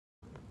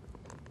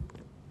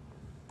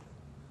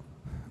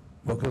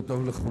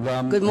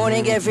Good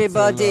morning,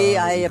 everybody.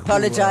 I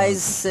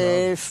apologize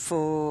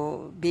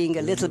for being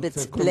a little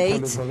bit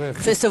late.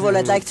 First of all,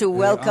 I'd like to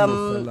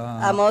welcome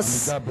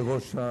Amos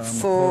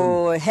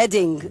for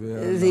heading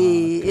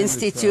the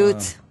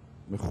Institute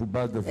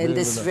in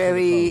this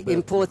very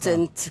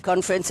important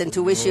conference and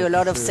to wish you a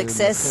lot of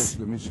success.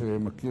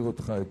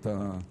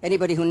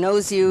 Anybody who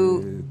knows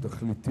you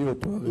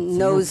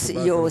knows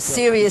your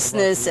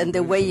seriousness and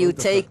the way you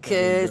take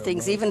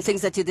things, even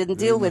things that you didn't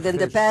deal with in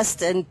the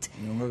past. And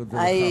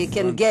I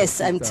can guess,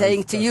 I'm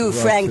saying to you,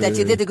 Frank, that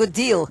you did a good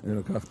deal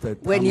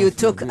when you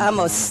took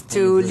Amos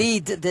to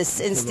lead this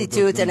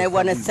institute, and I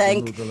want to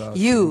thank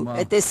you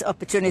at this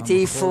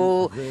opportunity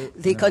for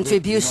the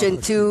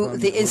contribution to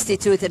the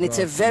institute, and it's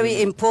a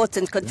very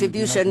important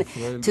contribution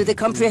to the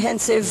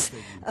comprehensive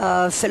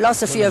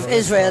philosophy of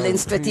Israel in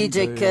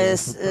strategic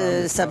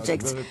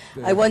subjects.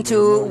 I want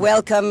to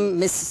welcome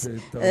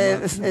Mrs.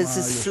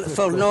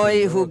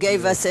 Flournoy, who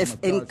gave us an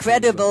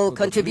incredible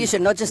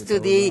contribution, not just to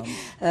the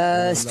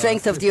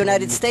strength of the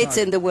United States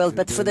in the world,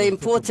 but for the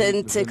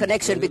important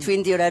connection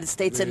between the United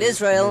States and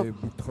Israel,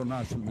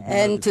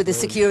 and to the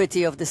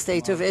security of the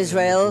State of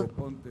Israel.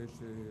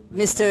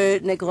 Mr.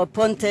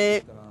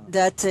 Negroponte,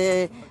 that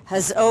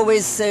has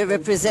always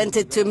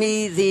represented to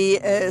me the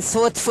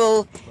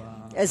thoughtful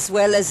as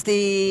well as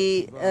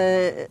the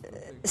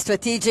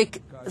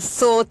strategic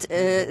thought,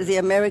 the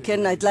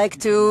American. I'd like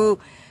to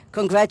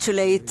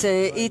congratulate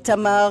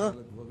Itamar.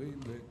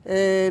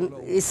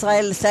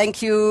 Israel,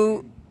 thank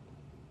you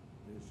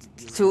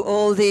to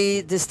all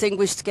the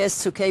distinguished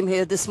guests who came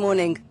here this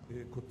morning.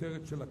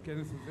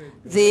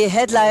 The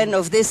headline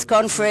of this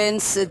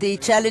conference, the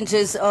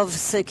challenges of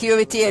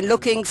security and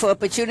looking for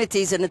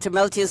opportunities in a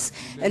tumultuous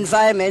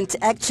environment,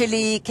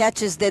 actually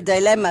catches the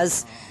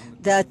dilemmas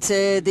that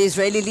the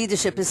Israeli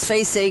leadership is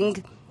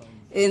facing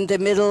in the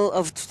middle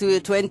of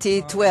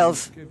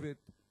 2012.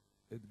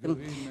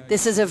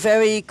 This is a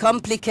very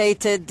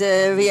complicated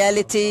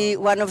reality,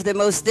 one of the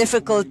most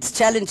difficult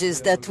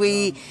challenges that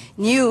we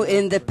knew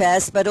in the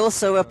past, but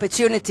also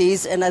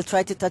opportunities, and I'll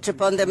try to touch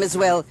upon them as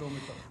well.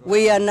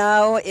 We are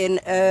now in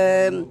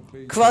a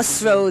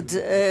crossroad,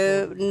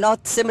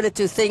 not similar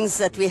to things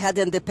that we had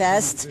in the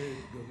past,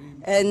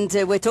 and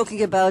we're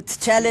talking about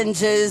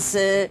challenges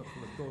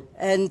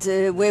and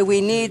where we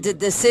need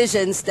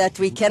decisions that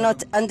we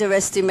cannot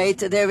underestimate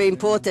their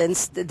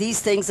importance.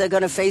 These things are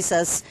going to face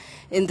us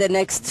in the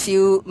next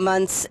few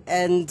months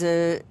and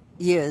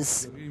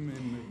years.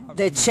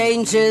 The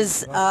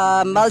changes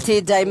are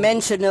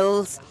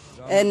multidimensional,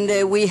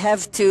 and we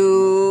have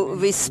to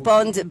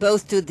respond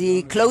both to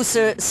the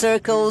closer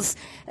circles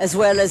as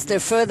well as the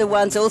further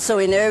ones, also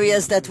in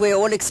areas that we're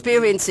all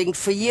experiencing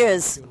for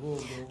years,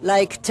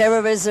 like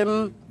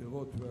terrorism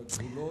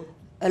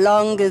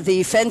along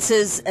the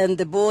fences and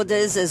the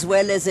borders, as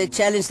well as a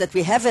challenge that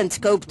we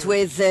haven't coped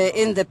with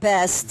in the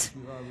past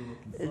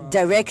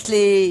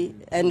directly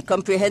and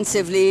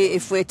comprehensively,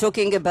 if we're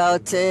talking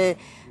about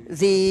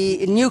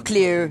the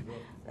nuclear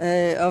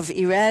of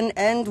Iran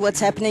and what's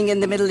happening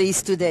in the Middle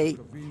East today.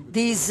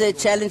 These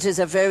challenges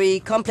are very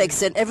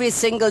complex, and every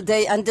single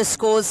day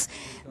underscores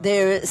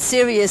their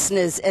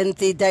seriousness and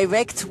the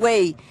direct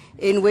way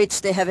in which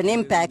they have an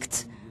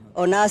impact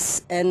on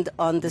us and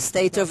on the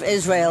State of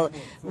Israel.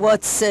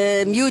 What's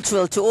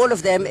mutual to all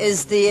of them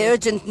is the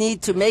urgent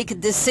need to make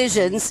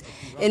decisions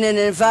in an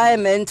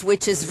environment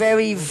which is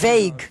very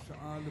vague.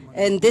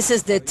 And this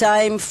is the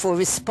time for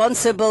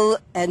responsible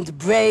and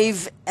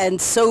brave and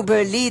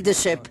sober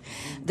leadership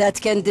that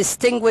can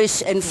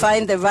distinguish and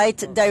find the right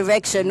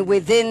direction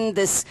within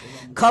this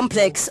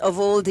complex of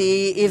all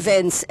the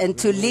events, and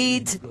to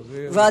lead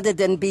rather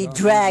than be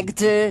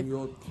dragged,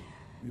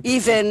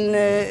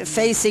 even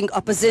facing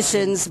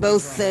oppositions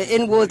both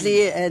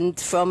inwardly and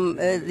from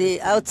the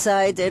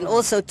outside, and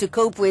also to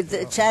cope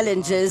with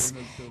challenges.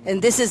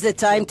 And this is the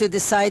time to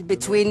decide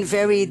between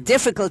very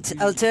difficult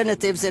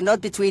alternatives and not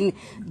between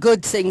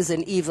good things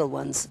and evil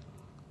ones.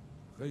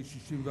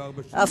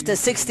 After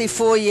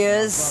 64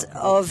 years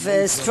of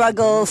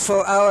struggle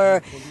for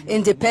our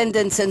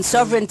independence and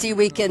sovereignty,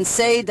 we can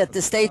say that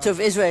the State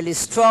of Israel is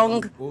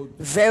strong,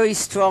 very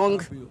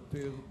strong,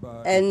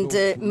 and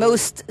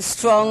most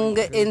strong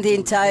in the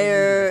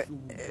entire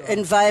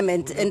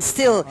environment. And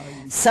still,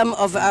 some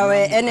of our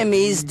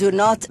enemies do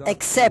not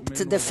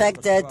accept the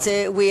fact that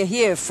we are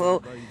here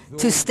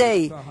to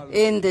stay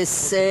in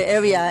this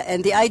area.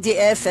 And the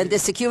IDF and the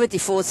security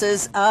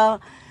forces are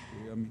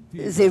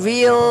the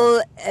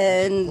real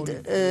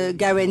and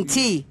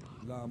guarantee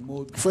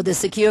for the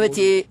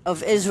security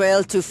of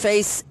Israel to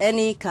face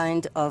any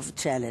kind of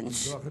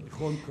challenge.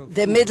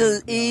 The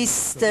Middle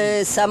East,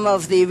 some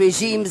of the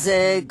regimes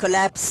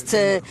collapsed,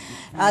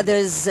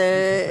 others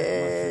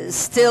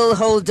still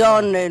hold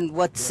on, and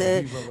what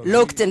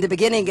looked in the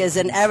beginning as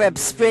an Arab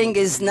Spring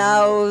is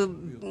now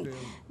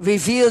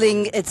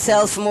revealing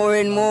itself more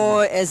and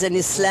more as an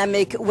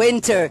Islamic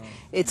winter.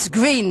 It's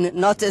green,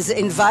 not as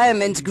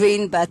environment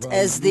green, but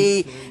as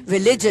the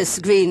religious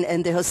green,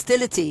 and the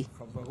hostility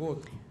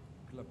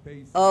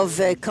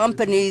of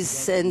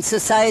companies and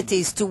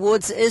societies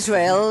towards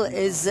Israel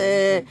is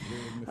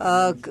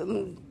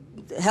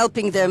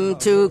helping them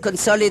to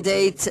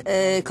consolidate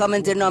a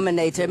common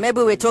denominator.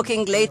 Maybe we're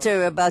talking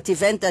later about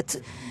event that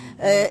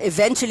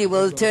eventually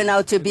will turn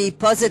out to be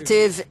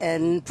positive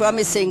and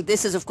promising.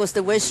 This is, of course,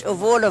 the wish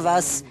of all of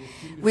us.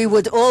 We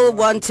would all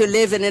want to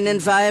live in an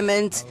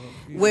environment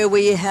where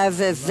we have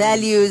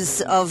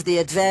values of the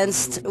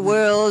advanced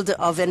world,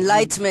 of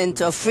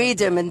enlightenment, of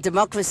freedom and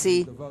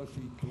democracy,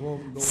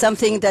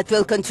 something that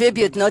will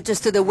contribute not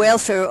just to the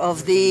welfare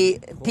of the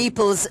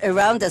peoples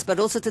around us, but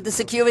also to the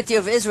security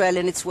of Israel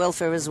and its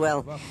welfare as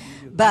well.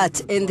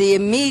 But in the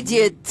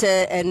immediate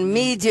and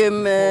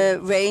medium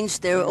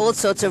range, there are all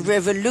sorts of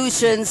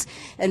revolutions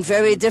and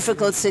very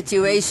difficult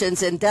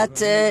situations, and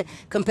that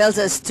compels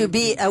us to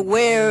be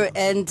aware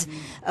and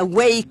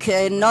awake,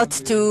 not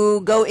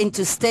to go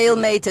into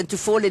stalemate and to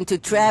fall into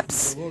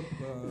traps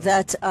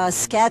that are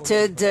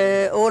scattered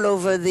all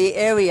over the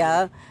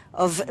area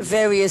of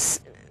various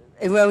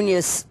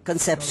erroneous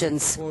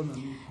conceptions.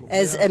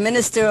 As a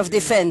Minister of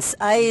Defense,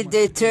 I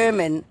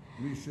determine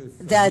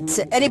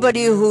that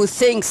anybody who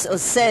thinks or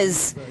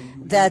says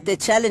that the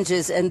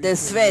challenges and the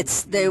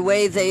threats, the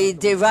way they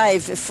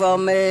derive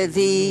from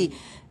the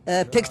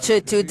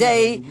picture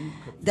today,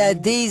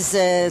 that these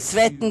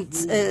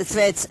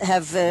threats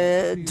have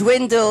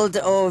dwindled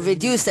or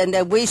reduced and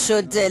that we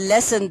should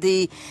lessen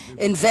the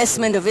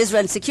investment of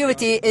Israel in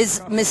security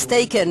is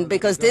mistaken,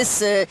 because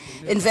this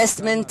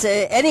investment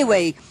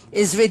anyway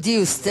is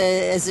reduced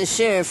as a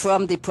share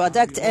from the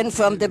product and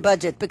from the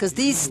budget, because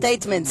these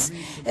statements,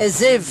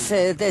 as if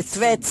the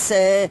threats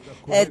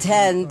at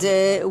hand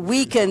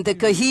weaken the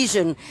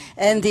cohesion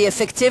and the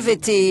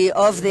effectivity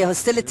of the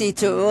hostility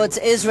towards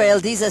Israel,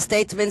 these are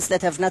statements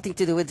that have nothing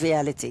to do with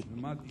reality.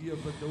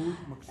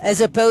 As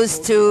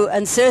opposed to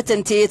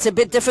uncertainty, it's a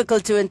bit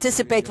difficult to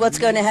anticipate what's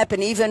going to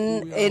happen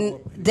even in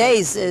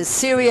days.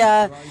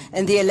 Syria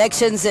and the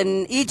elections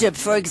in Egypt,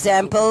 for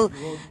example,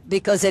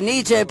 because in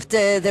Egypt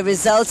the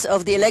results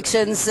of the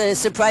elections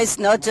surprised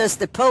not just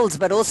the polls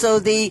but also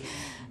the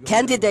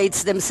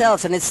candidates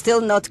themselves, and it's still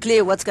not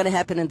clear what's going to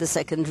happen in the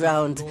second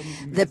round.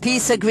 The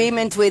peace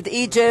agreement with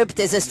Egypt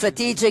is a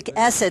strategic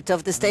asset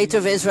of the State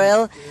of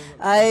Israel.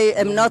 I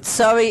am not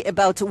sorry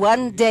about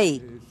one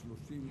day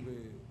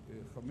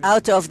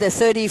out of the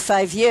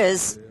 35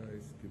 years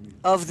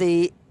of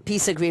the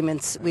peace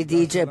agreements with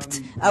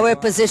Egypt. Our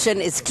position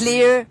is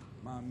clear.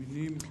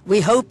 We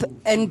hope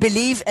and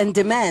believe and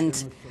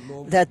demand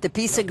that the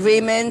peace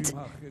agreement,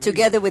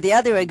 together with the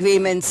other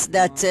agreements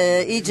that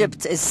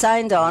Egypt is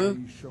signed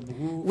on,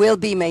 will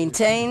be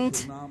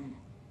maintained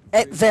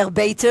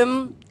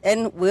verbatim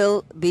and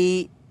will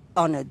be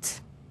honored.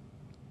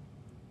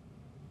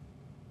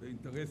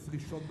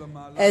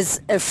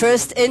 As a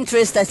first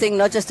interest, I think,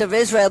 not just of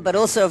Israel, but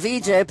also of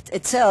Egypt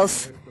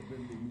itself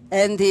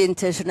and the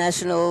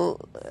international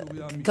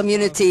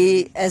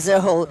community as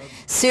a whole.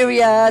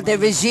 Syria, the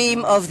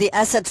regime of the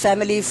Assad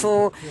family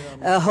for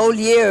a whole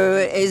year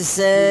is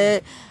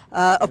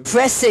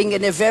oppressing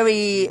in a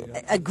very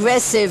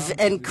aggressive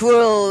and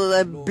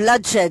cruel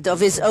bloodshed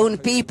of his own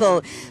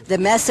people. The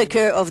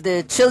massacre of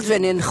the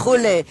children in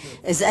Khule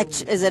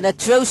is an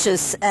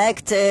atrocious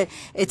act.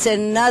 It's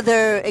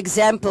another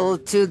example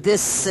to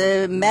this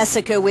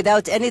massacre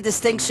without any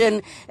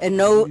distinction and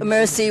no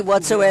mercy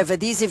whatsoever.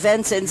 These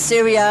events in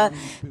Syria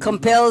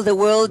compel the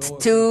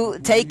world to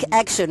take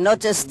action,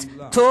 not just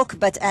talk,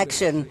 but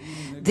action.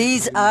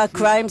 These are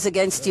crimes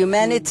against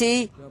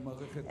humanity,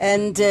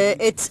 and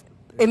it's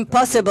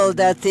impossible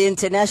that the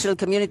international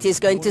community is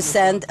going to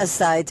stand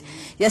aside.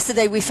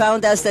 Yesterday we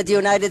found out that the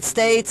United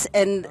States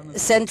and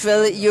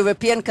Central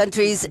European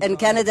countries and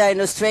Canada and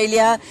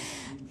Australia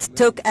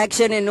took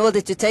action in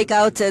order to take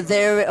out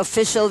their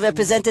official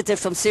representative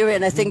from Syria,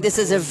 and I think this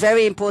is a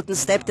very important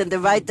step in the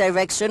right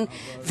direction,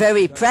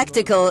 very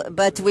practical,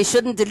 but we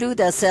shouldn't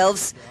delude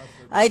ourselves.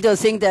 I don't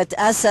think that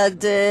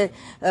Assad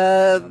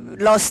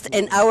lost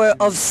an hour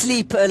of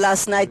sleep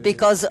last night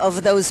because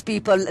of those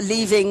people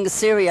leaving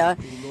Syria,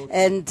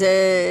 and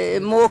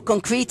more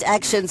concrete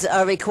actions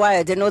are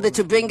required in order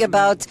to bring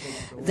about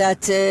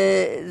that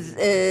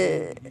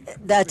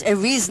that a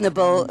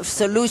reasonable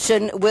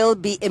solution will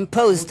be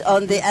imposed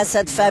on the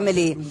Assad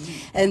family.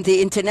 And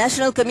the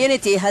international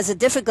community has a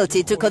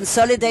difficulty to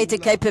consolidate a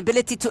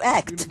capability to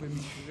act.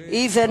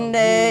 Even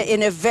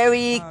in a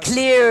very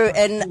clear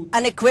and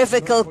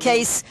unequivocal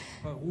case,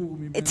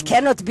 it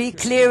cannot be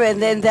clearer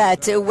than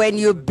that. When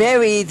you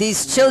bury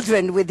these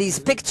children with these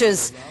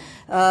pictures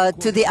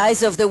to the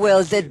eyes of the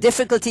world, the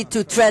difficulty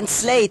to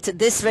translate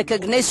this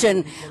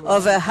recognition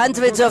of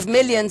hundreds of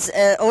millions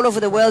all over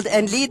the world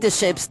and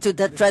leaderships, to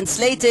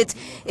translate it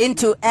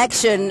into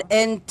action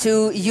and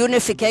to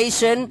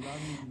unification,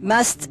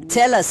 must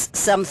tell us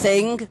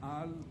something.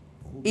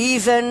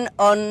 Even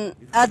on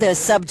other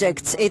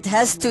subjects, it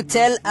has to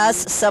tell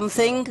us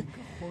something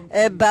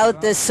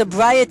about the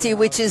sobriety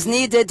which is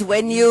needed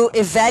when you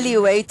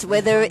evaluate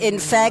whether in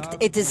fact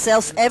it is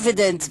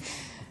self-evident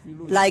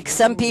like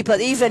some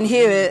people even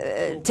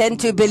here tend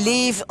to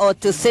believe or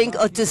to think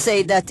or to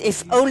say that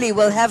if only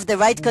we'll have the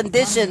right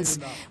conditions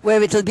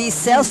where it will be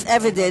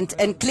self-evident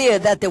and clear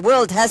that the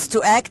world has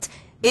to act,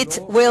 it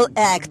will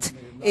act.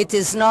 It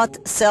is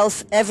not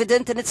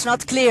self-evident and it's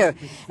not clear.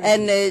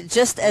 And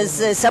just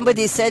as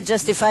somebody said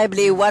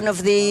justifiably, one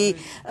of the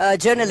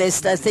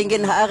journalists, I think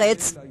in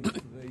Haaretz,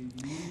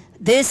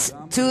 this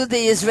to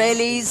the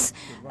Israelis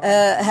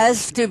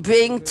has to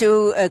bring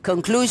to a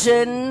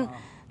conclusion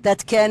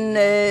that can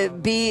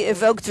be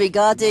evoked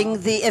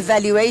regarding the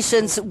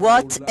evaluations,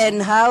 what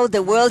and how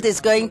the world is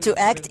going to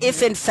act,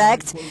 if in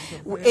fact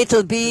it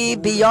will be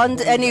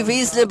beyond any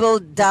reasonable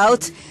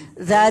doubt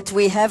that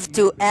we have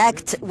to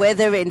act,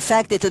 whether in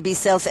fact it will be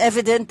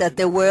self-evident that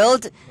the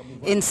world,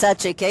 in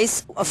such a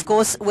case, of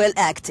course, will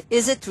act.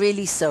 Is it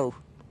really so?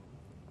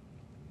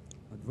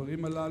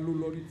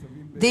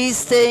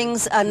 These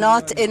things are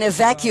not in a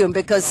vacuum,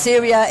 because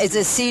Syria is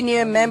a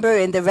senior member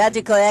in the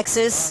radical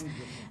axis.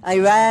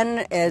 Iran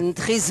and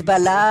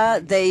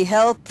Hezbollah, they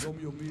help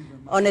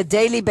on a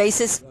daily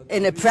basis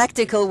in a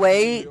practical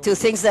way to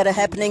things that are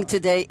happening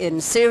today in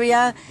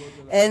Syria,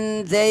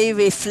 and they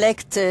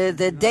reflect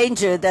the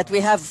danger that we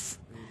have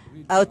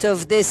out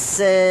of this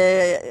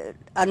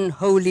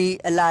unholy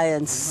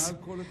alliance.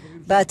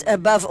 But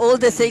above all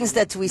the things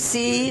that we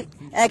see,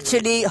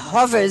 actually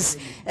hovers,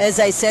 as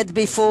I said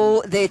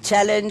before, the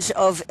challenge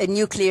of a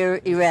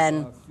nuclear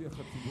Iran.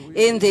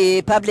 In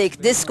the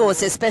public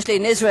discourse, especially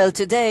in Israel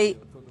today,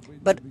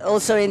 but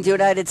also in the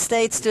United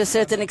States to a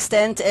certain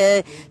extent,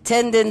 a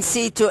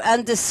tendency to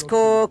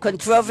underscore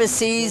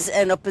controversies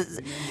and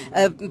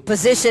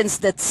positions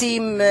that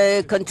seem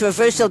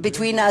controversial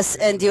between us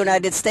and the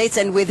United States,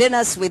 and within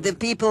us, with the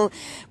people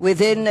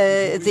within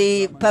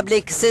the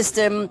public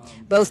system,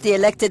 both the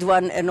elected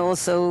one and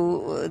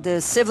also the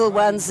civil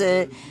ones,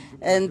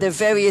 and the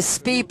various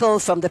people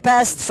from the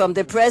past, from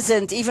the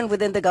present, even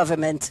within the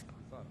government.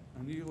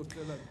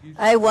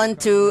 I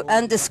want to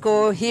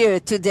underscore here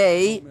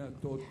today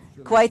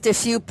quite a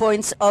few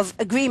points of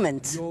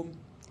agreement.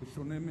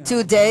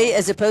 Today,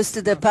 as opposed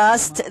to the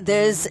past,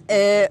 there's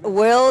a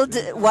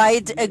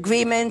worldwide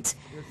agreement,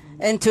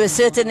 and to a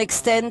certain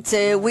extent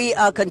we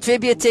are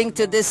contributing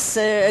to this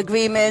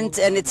agreement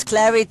and its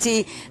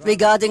clarity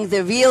regarding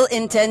the real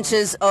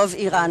intentions of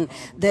Iran.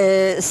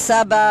 The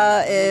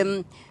Saba,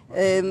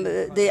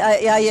 the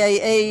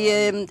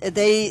IAEA,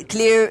 they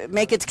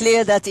make it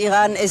clear that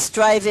Iran is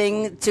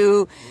striving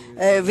to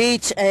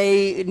reach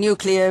a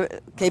nuclear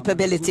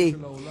capability.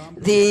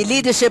 The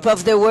leadership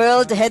of the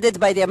world, headed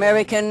by the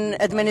American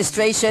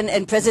administration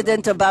and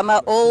President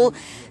Obama, all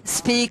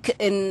speak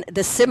in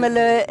the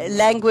similar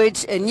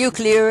language. A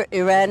nuclear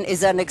Iran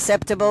is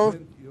unacceptable.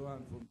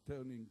 Iran from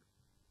turning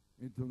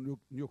into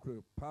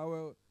nuclear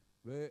power,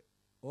 where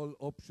all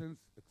options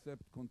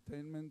except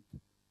containment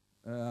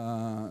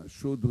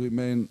should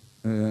remain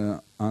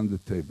on the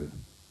table.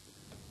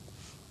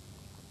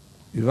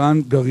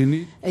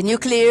 A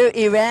nuclear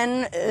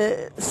Iran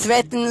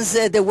threatens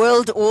the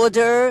world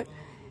order,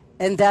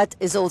 and that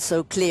is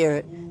also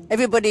clear.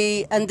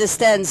 Everybody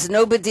understands,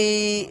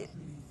 nobody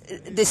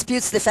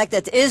disputes the fact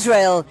that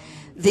Israel,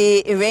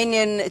 the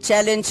Iranian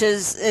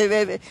challenges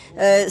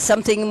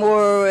something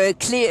more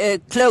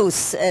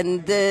close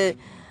and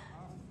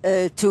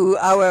to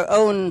our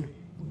own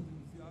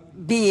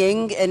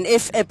being, and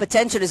if a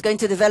potential is going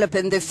to develop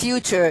in the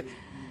future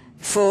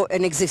for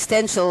an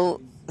existential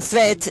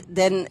threat,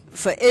 then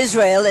for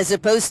Israel, as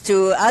opposed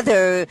to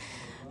other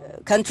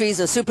countries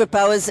or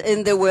superpowers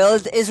in the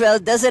world, Israel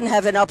doesn't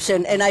have an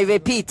option, and I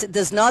repeat,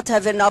 does not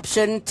have an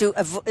option to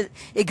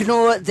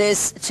ignore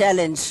this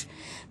challenge.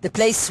 The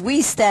place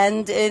we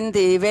stand in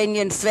the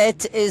Iranian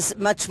threat is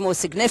much more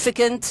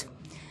significant,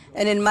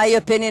 and in my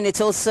opinion,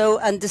 it's also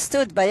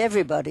understood by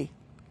everybody.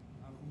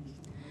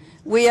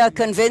 We are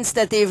convinced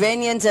that the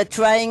Iranians are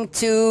trying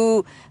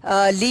to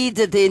lead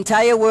the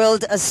entire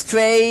world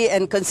astray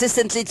and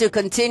consistently to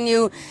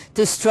continue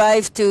to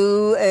strive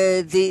to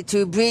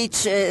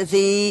breach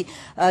the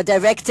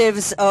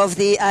directives of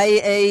the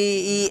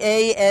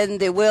IAEA and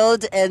the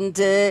world. And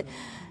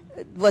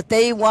what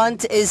they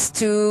want is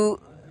to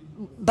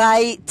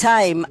buy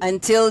time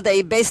until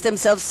they base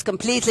themselves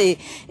completely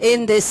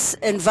in this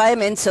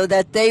environment so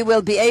that they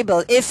will be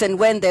able, if and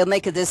when they'll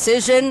make a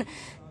decision,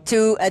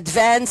 to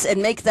advance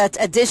and make that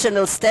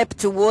additional step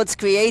towards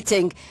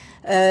creating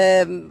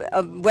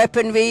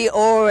weaponry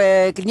or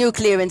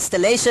nuclear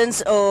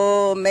installations,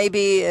 or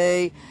maybe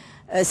a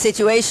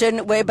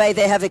situation whereby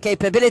they have a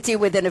capability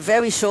within a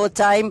very short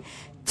time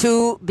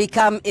to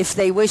become, if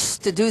they wish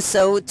to do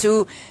so,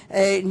 to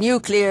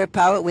nuclear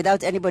power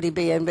without anybody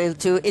being able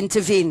to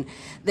intervene.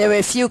 There are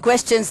a few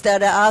questions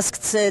that are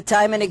asked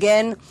time and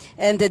again,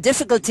 and the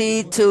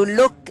difficulty to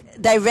look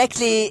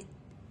directly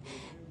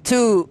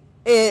to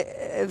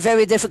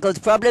very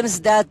difficult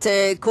problems that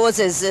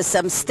causes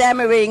some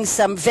stammering,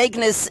 some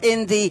vagueness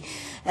in the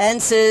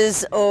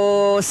answers,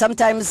 or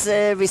sometimes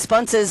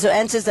responses or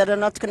answers that are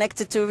not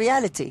connected to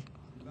reality.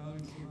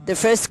 The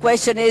first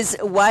question is,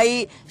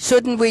 why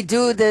shouldn't we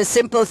do the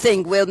simple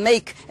thing? We'll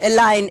make a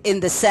line in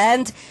the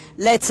sand,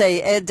 let's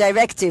say a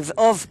directive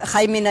of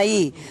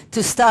Khamenei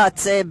to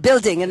start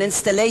building an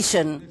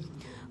installation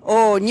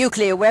or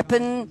nuclear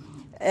weapon,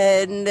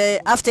 and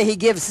after he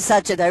gives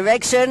such a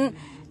direction,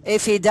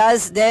 if he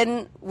does,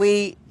 then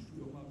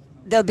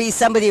there'll be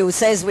somebody who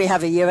says we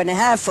have a year and a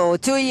half or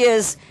 2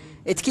 years.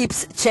 It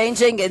keeps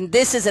changing, and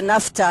this is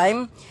enough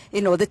time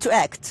in order to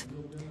act.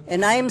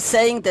 And I am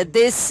saying that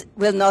this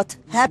will not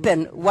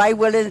happen. Why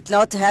will it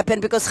not happen?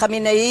 Because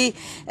Khamenei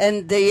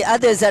and the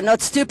others are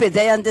not stupid.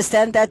 They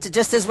understand that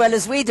just as well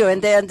as we do,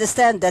 and they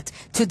understand that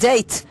to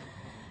date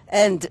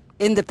and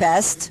in the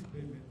past,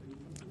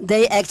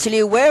 they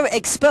actually were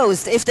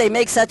exposed. If they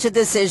make such a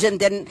decision,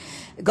 then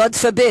God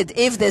forbid,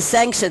 if the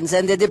sanctions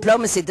and the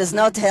diplomacy does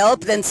not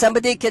help, then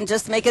somebody can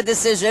just make a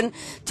decision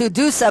to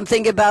do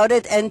something about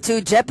it and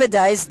to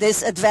jeopardize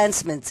this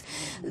advancement.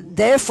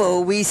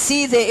 Therefore, we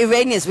see the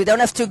Iranians. We don't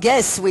have to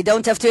guess. We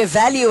don't have to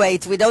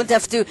evaluate. We don't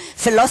have to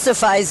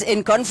philosophize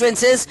in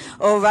conferences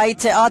or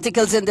write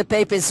articles in the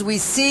papers. We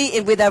see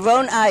it with our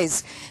own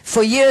eyes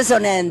for years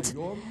on end.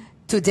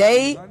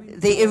 Today,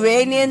 the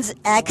Iranians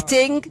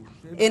acting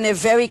in a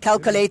very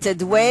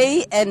calculated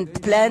way and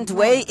planned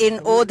way in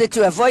order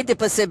to avoid the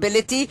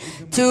possibility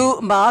to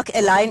mark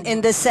a line in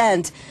the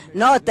sand.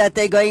 Not that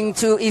they're going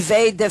to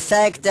evade the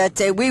fact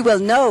that we will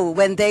know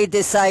when they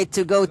decide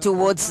to go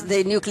towards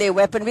the nuclear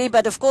weaponry,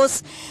 but of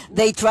course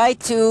they try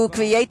to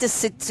create a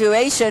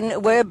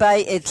situation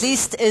whereby at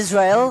least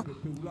Israel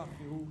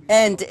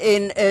and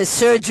in a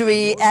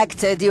surgery act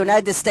the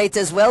United States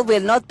as well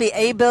will not be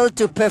able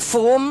to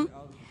perform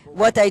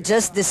what I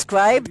just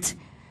described,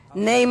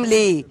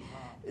 namely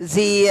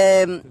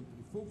the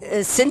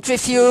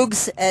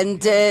centrifuges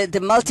and the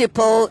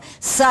multiple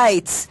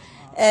sites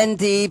and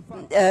the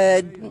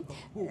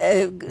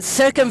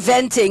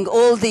circumventing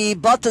all the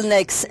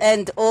bottlenecks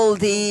and all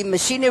the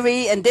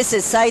machinery, and this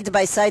is side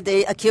by side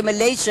the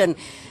accumulation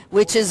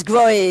which is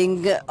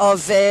growing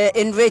of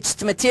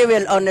enriched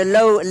material on a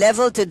low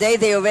level. Today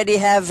they already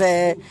have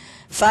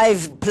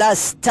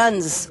 5+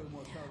 tons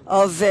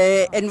of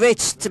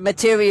enriched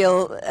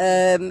material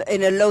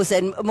in a low,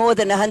 and more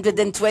than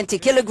 120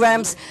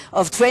 kilograms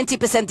of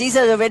 20%. These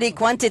are already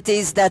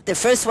quantities that the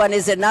first one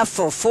is enough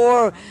for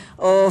 4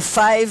 or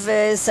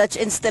 5 such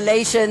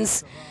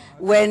installations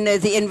when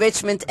the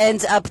enrichment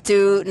ends up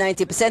to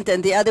 90%,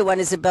 and the other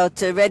one is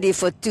about ready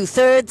for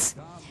 2/3,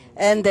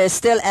 and they're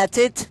still at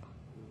it.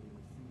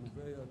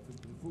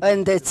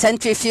 And the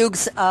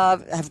centrifuges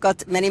have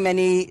got many,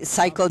 many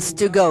cycles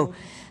to go.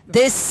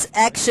 This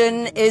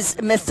action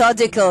is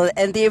methodical,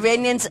 and the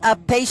Iranians are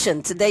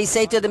patient. They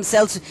say to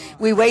themselves,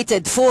 we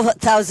waited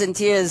 4,000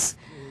 years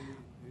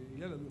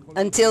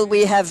until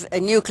we have a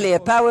nuclear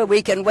power.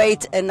 We can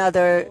wait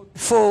another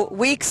 4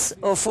 weeks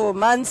or 4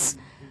 months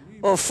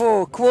or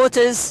 4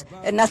 quarters,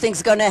 and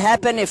nothing's going to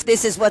happen if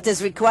this is what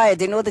is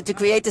required in order to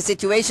create a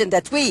situation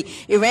that we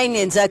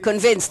Iranians are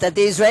convinced that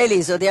the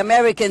Israelis or the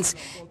Americans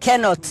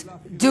cannot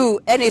do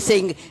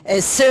anything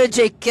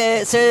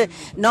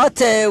not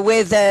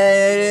with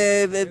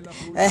a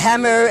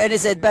hammer,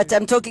 but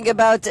I'm talking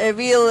about a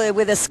real,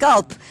 with a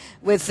scalp,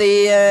 with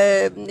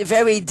the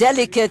very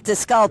delicate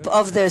scalp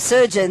of the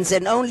surgeons,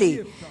 and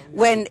only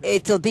when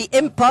it will be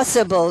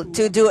impossible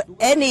to do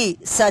any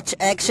such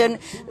action,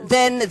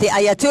 then the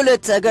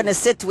Ayatollahs are going to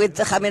sit with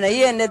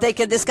Khamenei and they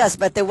can discuss.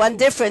 But the one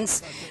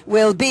difference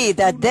will be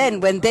that then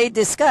when they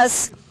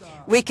discuss,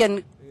 we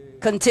can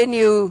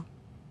continue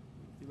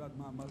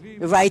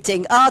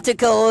writing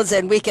articles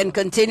and we can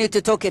continue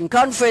to talk in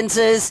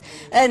conferences,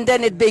 and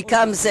then it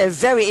becomes a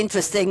very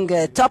interesting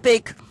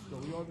topic,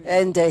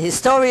 and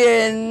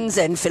historians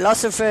and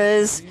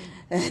philosophers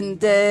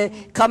and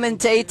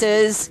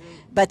commentators,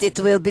 but it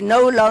will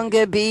no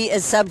longer be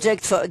a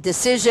subject for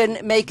decision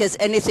makers,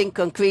 anything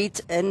concrete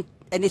and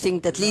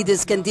anything that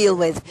leaders can deal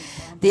with.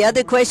 The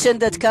other question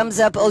that comes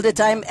up all the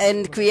time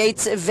and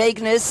creates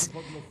vagueness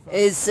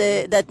is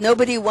that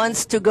nobody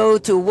wants to go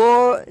to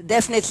war,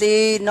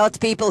 definitely not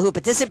people who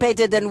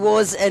participated in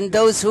wars and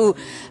those who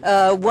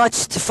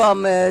watched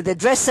from the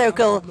dress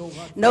circle.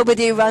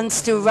 Nobody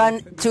wants to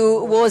run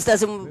to wars,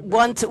 doesn't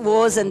want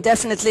wars, and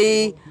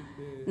definitely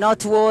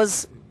not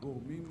wars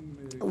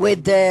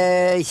with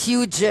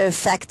huge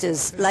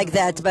factors like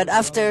that. But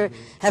after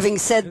having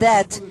said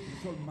that,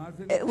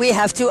 we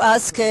have to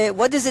ask,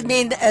 what does it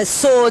mean, a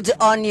sword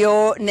on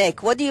your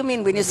neck? What do you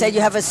mean when you say you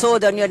have a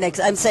sword on your neck?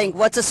 I'm saying,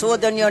 what's a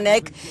sword on your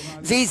neck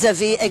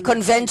vis-a-vis a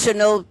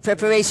conventional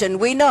preparation?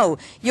 We know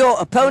your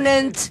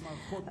opponent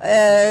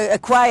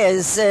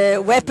acquires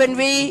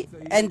weaponry,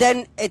 and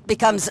then it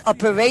becomes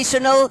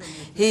operational.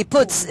 He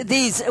puts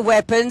these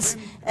weapons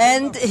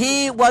and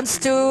he wants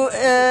to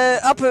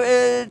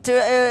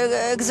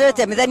exert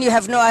them. And then you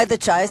have no other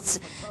choice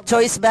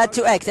but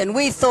to act. And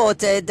we thought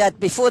that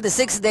before the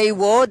Six-Day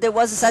War there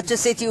was such a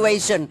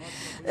situation.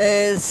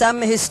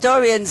 Some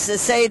historians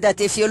say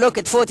that if you look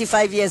at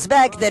 45 years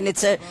back, then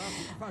it's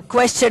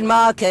question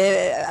mark.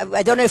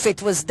 I don't know if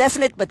it was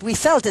definite, but we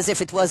felt as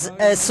if it was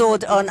a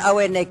sword on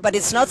our neck. But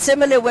it's not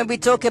similar when we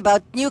talk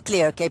about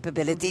nuclear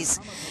capabilities,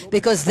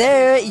 because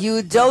there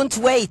you don't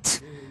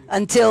wait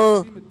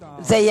until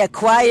they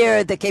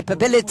acquire the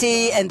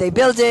capability and they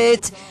build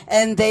it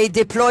and they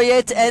deploy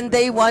it and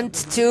they want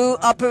to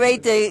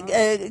operate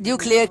the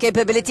nuclear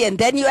capability, and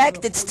then you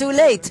act. It's too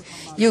late.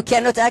 You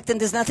cannot act and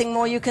there's nothing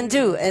more you can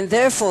do. And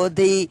therefore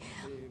the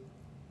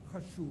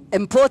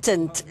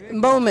important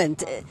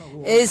moment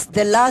is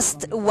the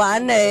last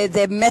one.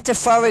 The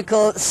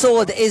metaphorical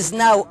sword is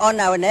now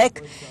on our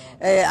neck.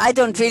 I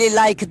don't really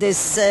like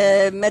this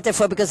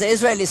metaphor, because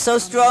Israel is so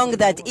strong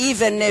that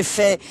even if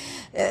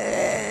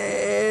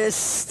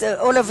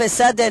all of a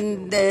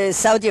sudden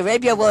Saudi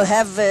Arabia will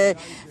have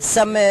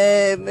some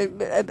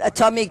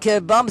atomic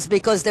bombs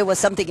because there was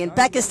something in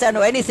Pakistan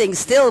or anything,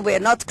 still we're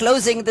not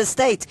closing the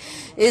state.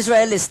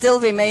 Israel is still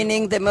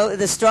remaining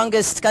the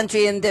strongest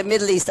country in the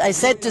Middle East. I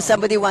said to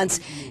somebody once,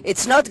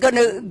 it's not going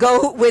to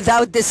go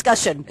without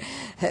discussion.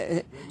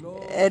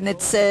 And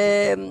it's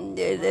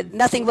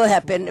nothing will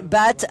happen.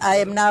 But I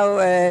am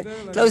now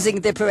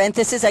closing the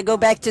parenthesis. I go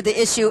back to the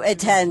issue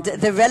at hand.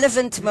 The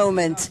relevant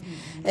moment,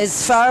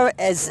 as far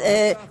as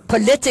a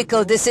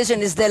political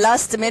decision, is the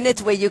last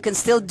minute where you can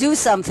still do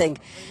something.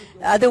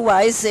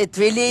 Otherwise, it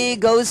really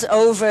goes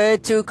over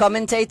to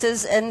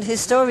commentators and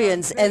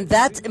historians. And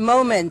that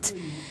moment,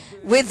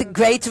 with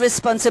great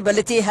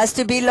responsibility, has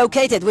to be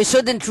located. We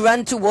shouldn't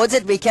run towards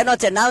it. We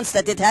cannot announce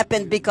that it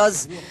happened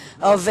because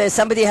of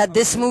somebody had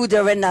this mood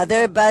or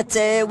another, but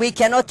we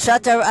cannot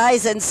shut our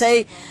eyes and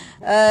say,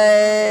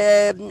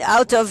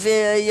 out of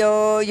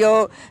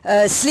your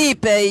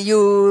sleep,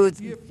 you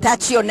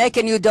touch your neck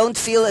and you don't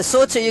feel a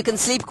sword, so you can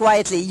sleep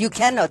quietly. You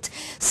cannot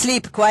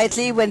sleep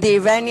quietly when the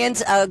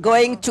Iranians are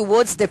going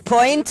towards the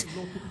point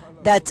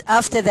that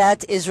after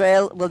that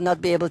Israel will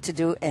not be able to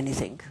do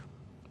anything.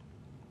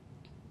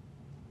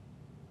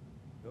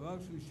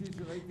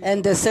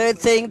 And the third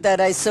thing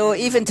that I saw,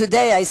 even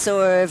today, I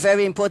saw a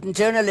very important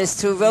journalist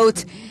who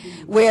wrote,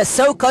 we are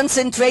so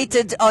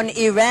concentrated on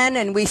Iran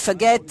and we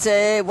forget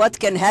what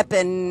can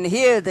happen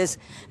here.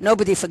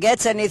 Nobody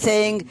forgets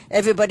anything.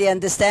 Everybody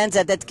understands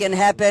that that can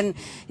happen.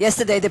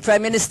 Yesterday, the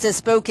Prime Minister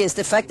spoke. Is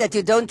the fact that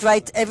you don't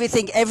write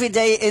everything every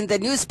day in the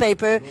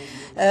newspaper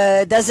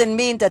doesn't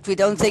mean that we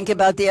don't think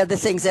about the other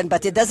things.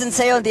 But it doesn't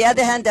say, on the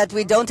other hand, that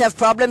we don't have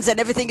problems and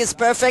everything is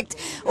perfect.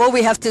 All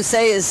we have to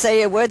say is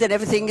say a word and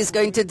everything is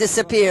going to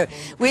disappear.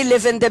 We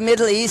live in the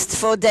Middle East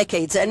for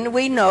decades, and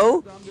we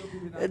know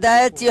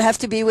that you have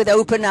to be with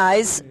open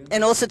eyes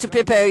and also to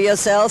prepare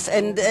yourself.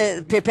 And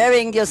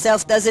preparing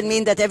yourself doesn't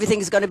mean that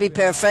everything is going to be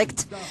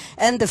perfect.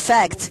 And the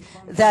fact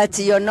that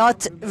you're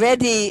not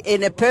ready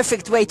in a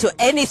perfect way to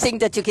anything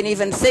that you can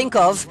even think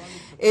of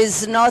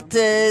is not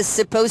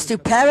supposed to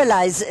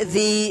paralyze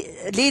the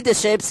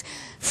leaderships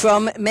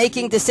from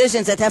making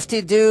decisions that have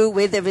to do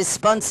with the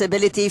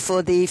responsibility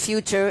for the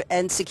future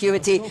and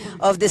security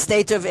of the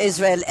State of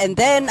Israel. And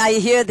then I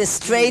hear this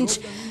strange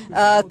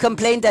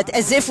complaint that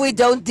as if we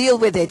don't deal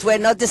with it, we're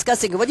not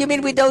discussing it. What do you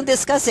mean we don't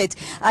discuss it?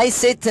 I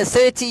sit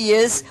 30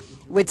 years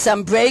with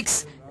some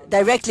breaks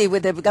directly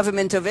with the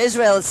government of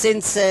Israel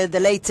since the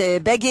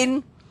late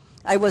Begin.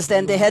 I was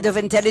then the head of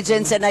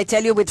intelligence, and I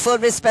tell you with full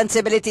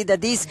responsibility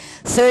that these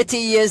 30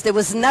 years there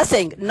was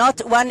nothing,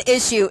 not one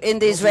issue in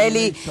the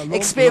Israeli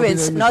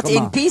experience, not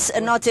in peace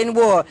and not in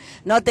war,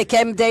 not the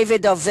Camp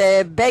David of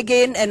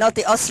Begin and not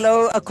the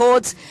Oslo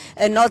Accords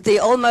and not the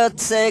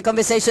Olmert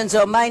conversations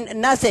or mine,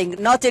 nothing,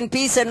 not in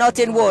peace and not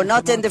in war,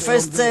 not in the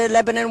first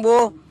Lebanon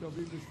war,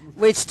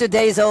 which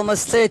today is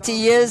almost 30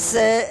 years,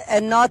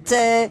 and not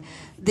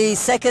the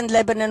second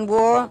Lebanon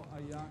war.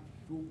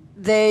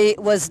 There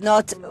was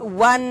not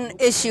one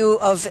issue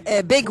of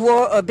a big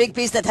war or big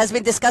peace that has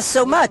been discussed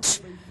so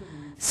much,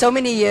 so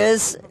many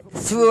years,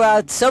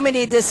 throughout so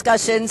many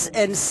discussions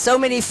and so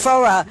many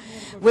fora,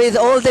 with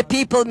all the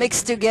people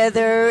mixed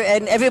together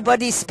and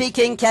everybody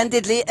speaking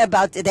candidly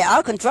about it. There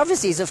are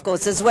controversies, of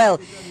course, as well.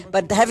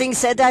 But having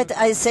said that,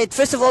 I said,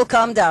 first of all,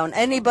 calm down.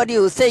 Anybody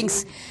who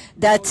thinks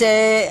that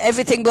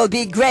everything will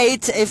be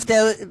great if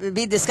there will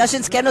be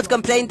discussions cannot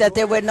complain that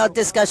there were not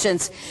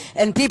discussions.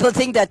 And people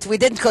think that we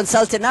didn't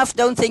consult enough,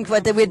 don't think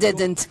that we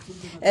didn't.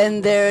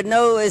 And there are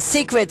no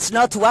secrets,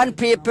 not one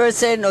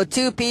person or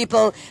two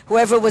people,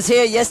 whoever was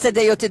here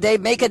yesterday or today,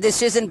 make a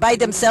decision by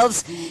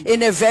themselves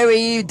in a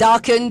very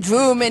darkened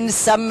room in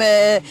some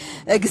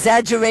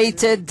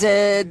exaggerated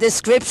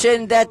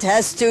description that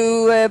has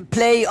to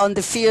play on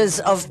the fears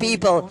of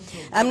people.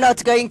 I'm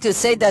not going to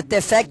say that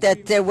the fact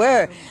that there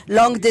were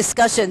long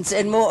discussions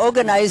and more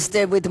organized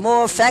with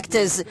more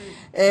factors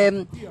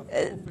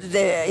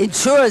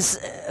ensures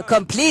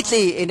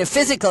completely in a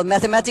physical,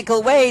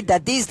 mathematical way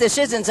that these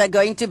decisions are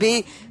going to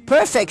be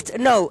perfect.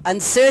 No,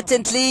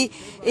 uncertainty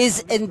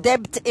is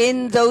indebted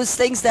in those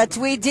things that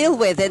we deal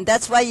with, and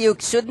that's why you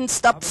shouldn't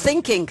stop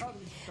thinking.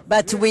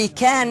 But we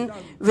can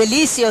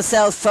release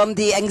yourself from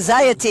the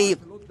anxiety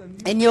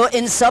in your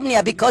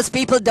insomnia, because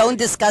people don't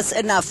discuss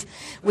enough.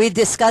 We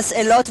discuss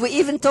a lot. We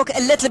even talk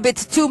a little bit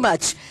too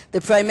much.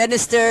 The Prime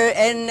Minister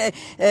and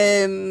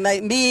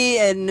me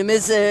and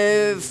Ms.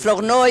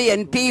 Flournoy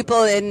and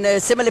people in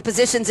similar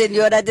positions in the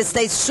United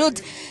States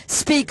should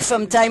speak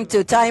from time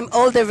to time.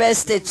 All the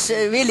rest, it's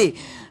really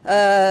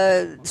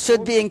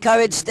should be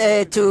encouraged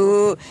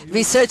to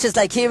researchers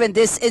like here in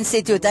this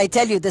institute. I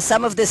tell you,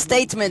 some of the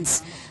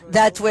statements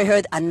that were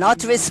heard are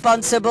not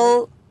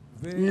responsible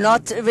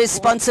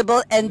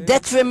and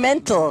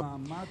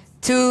detrimental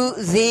to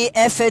the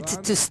effort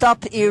to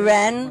stop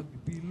Iran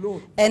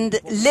and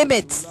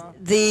limit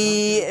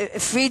the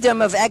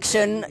freedom of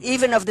action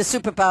even of the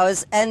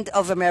superpowers and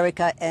of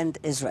America and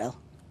Israel.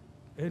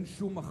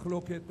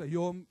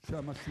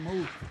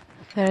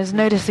 There is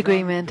no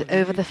disagreement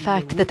over the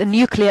fact that a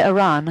nuclear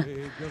Iran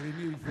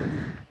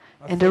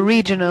and a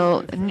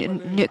regional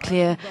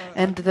nuclear,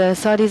 and the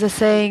Saudis are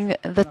saying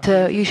that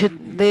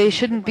they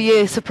shouldn't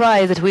be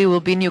surprised that we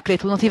will be nuclear.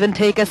 It will not even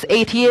take us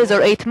 8 years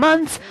or 8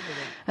 months.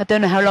 I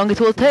don't know how long it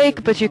will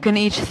take, but you can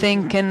each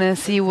think and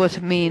see what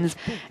it means.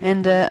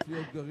 And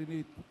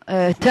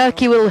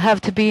Turkey will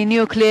have to be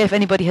nuclear. If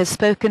anybody has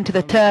spoken to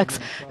the Turks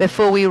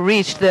before we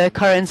reach the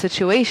current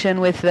situation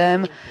with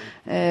them,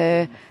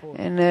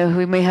 and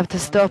we may have to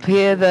stop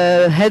here.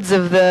 The heads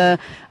of the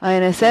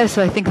INSS,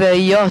 I think the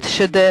yacht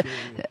should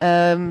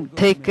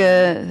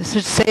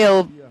should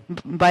sail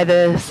by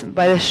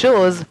the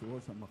shores,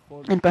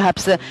 and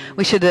perhaps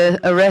we should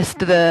arrest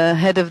the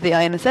head of the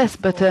INSS.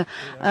 But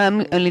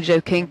I'm only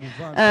joking.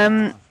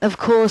 Of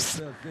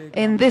course,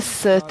 in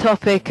this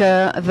topic,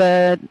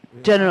 the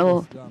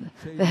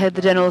head of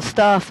the general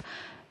staff,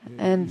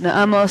 and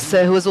Amos,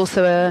 who was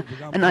also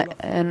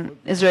an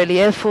Israeli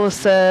Air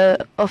Force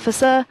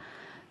officer,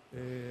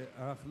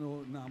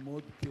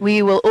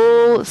 we will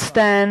all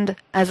stand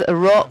as a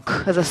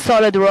rock, as a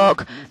solid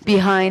rock,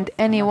 behind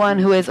anyone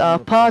who is our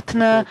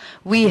partner.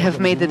 We have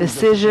made the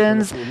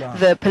decisions.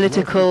 The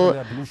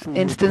political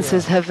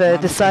instances have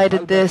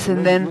decided this,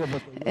 and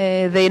then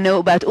they know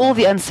about all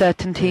the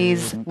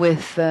uncertainties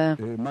with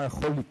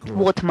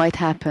what might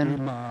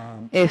happen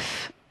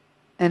if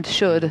and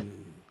should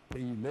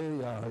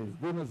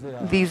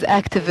these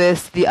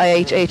activists, the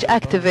IHH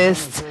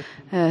activists,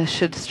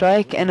 should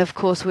strike. And of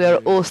course we are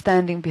all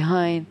standing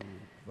behind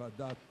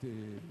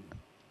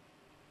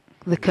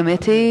the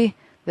committee,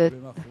 the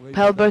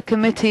Palberg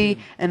committee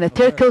and the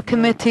Turkel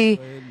committee,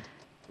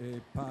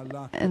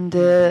 and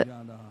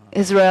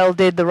Israel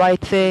did the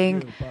right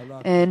thing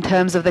in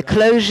terms of the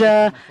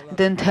closure, and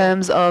in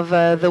terms of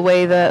the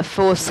way the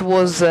force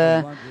was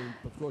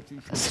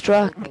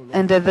struck,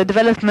 and the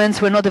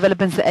developments were not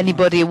developments that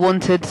anybody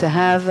wanted to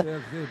have.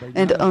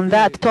 And on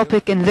that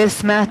topic, in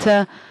this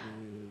matter,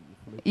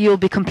 you'll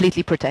be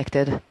completely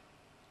protected.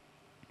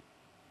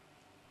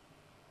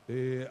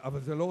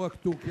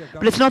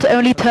 But it's not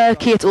only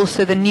Turkey, it's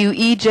also the new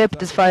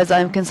Egypt. As far as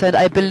I'm concerned,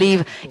 I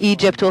believe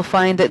Egypt will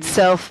find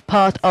itself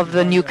part of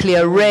the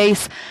nuclear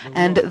race,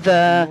 and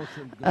the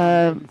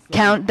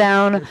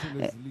countdown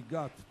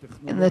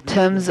in the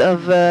terms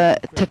of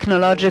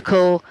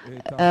technological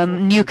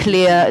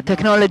nuclear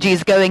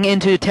technologies going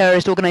into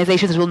terrorist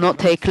organizations will not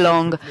take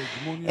long.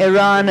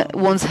 Iran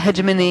wants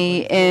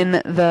hegemony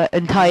in the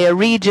entire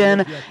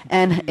region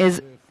and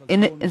is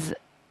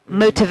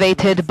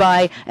motivated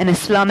by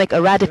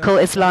a radical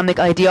Islamic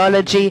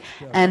ideology,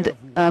 and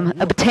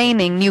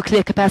obtaining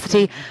nuclear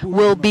capacity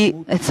will be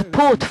a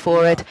support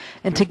for it,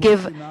 and to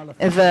give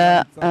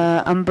the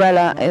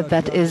umbrella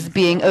that is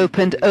being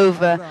opened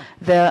over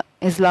the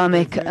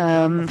Islamic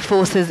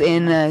forces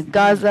in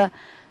Gaza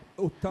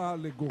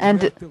and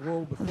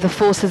the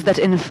forces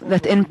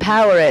that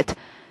empower it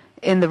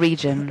in the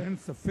region.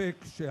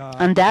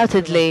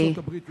 Undoubtedly,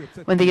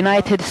 when the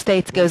United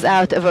States goes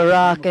out of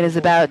Iraq, it is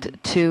about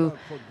to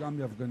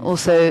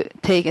also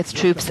take its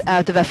troops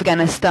out of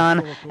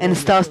Afghanistan and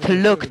starts to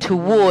look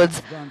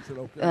towards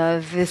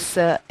this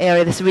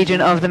area, this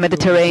region of the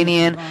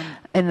Mediterranean.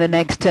 In the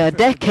next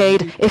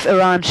decade, if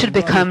Iran should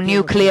become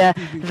nuclear,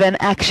 then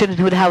action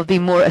would have to be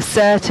more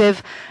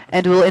assertive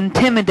and will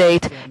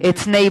intimidate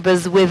its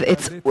neighbors with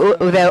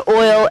their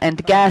oil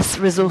and gas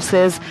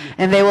resources,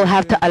 and they will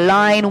have to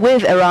align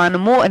with Iran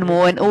more and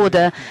more in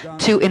order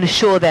to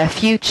ensure their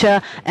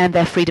future and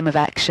their freedom of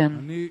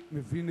action.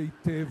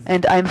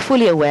 And I'm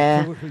fully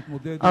aware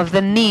of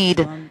the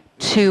need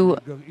to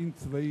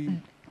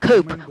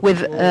cope with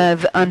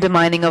the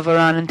undermining of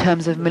Iran in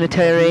terms of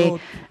military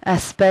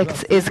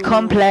aspects is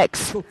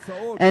complex,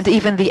 and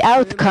even the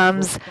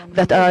outcomes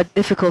that are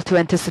difficult to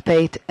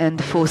anticipate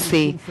and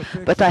foresee.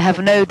 But I have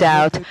no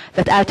doubt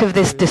that out of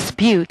this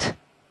dispute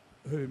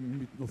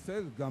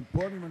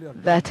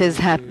that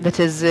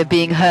is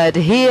being heard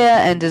here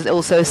and is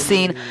also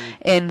seen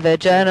in the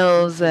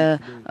journals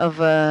of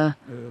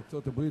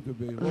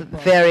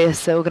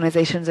various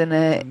organizations in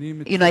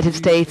the United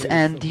States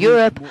and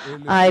Europe,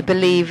 I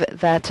believe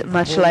that,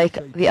 much like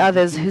the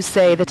others who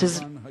say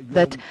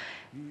that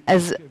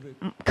as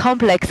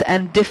complex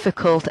and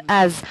difficult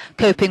as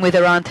coping with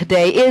Iran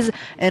today is,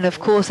 and of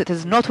course it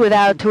is not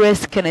without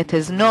risk and it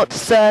is not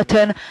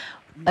certain.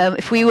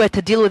 If we were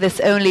to deal with this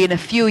only in a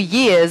few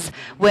years,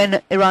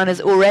 when Iran is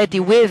already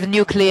with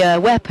nuclear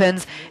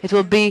weapons, it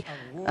will be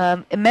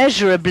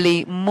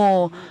immeasurably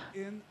more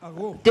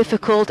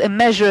difficult,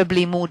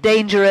 immeasurably more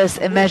dangerous,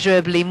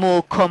 immeasurably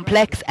more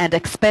complex and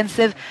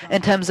expensive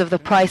in terms of the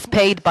price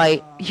paid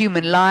by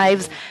human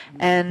lives,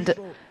 and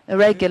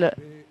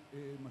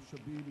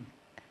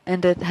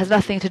and it has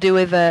nothing to do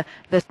with the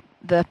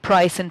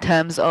price in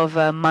terms of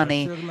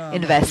money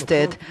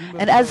invested.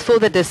 And as for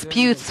the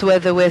disputes,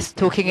 whether we're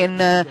talking in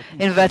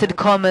inverted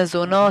commas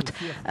or not,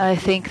 I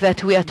think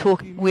that we're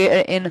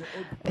in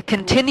a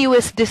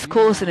continuous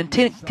discourse and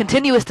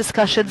continuous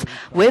discussions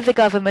with the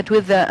government,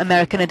 with the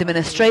American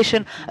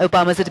administration.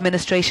 Obama's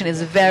administration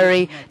is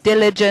very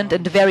diligent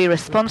and very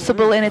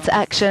responsible in its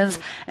actions,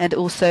 and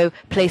also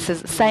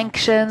places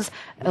sanctions,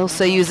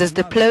 also uses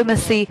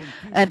diplomacy,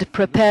 and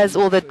prepares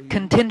all the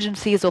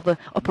contingencies, all the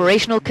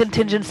operational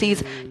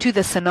contingencies to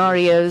the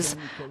scenarios,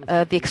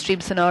 the extreme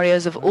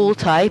scenarios of all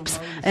types.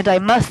 And I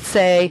must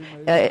say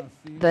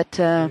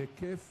that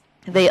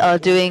they are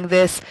doing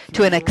this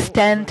to an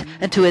extent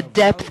and to a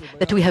depth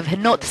that we have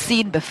not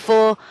seen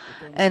before.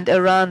 And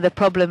Iran, the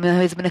problem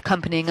has been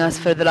accompanying us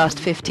for the last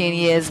 15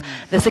 years.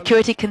 The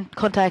security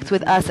contacts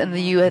with us and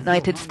the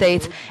United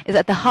States is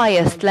at the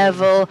highest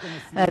level.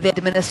 The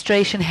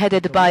administration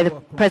headed by the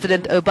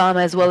President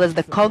Obama, as well as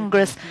the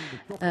Congress,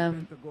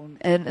 and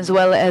as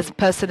well as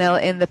personnel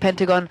in the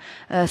Pentagon,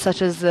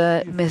 such as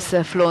Ms.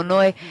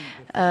 Flournoy.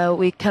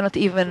 We cannot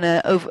even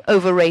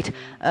overrate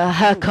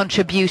her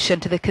contribution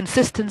to the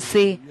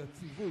consistency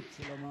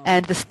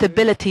and the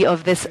stability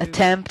of this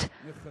attempt.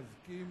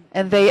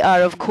 And they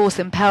are, of course,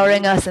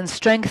 empowering us and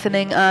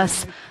strengthening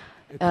us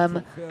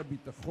to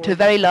a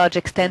very large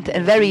extent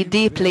and very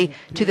deeply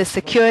to the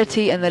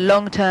security and the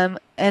long-term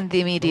and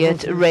the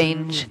immediate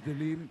range.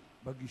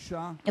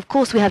 Of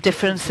course, we have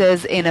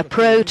differences in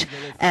approach,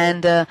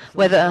 and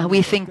whether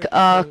we think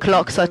our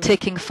clocks are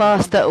ticking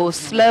faster or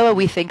slower.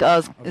 We think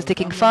ours is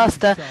ticking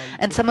faster,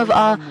 and some of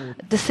our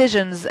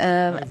decisions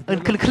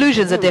and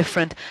conclusions are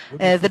different.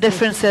 The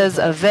differences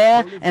are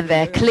there, and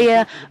they're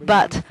clear,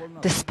 but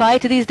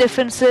despite these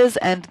differences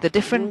and the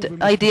different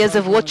ideas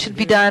of what should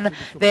be done,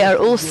 they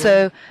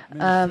also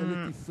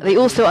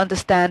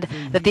understand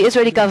that the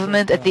Israeli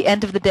government, at the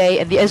end of the day,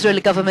 and the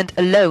Israeli government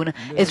alone,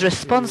 is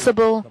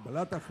responsible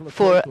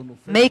for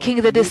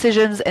making the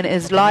decisions and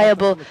is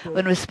liable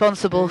and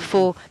responsible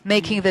for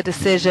making the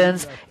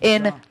decisions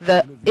in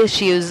the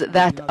issues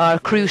that are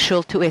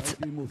crucial to its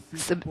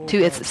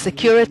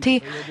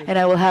security. And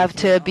I will have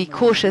to be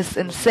cautious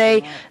and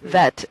say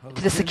that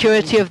to the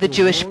security of the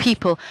Jewish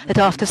people, that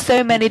after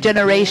so many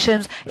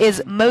generations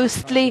is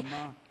mostly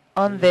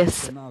on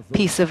this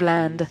piece of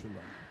land.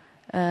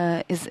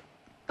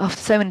 After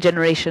so many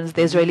generations,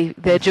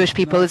 the Jewish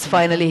people is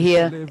finally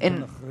here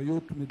in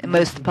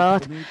most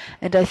part,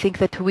 and I think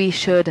that we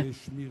should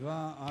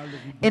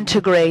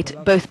integrate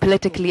both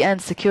politically and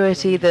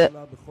security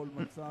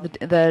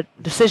the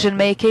decision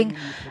making,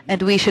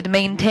 and we should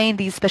maintain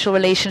these special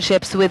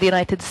relationships with the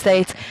United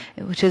States,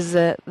 which is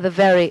our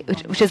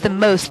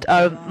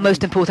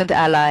most important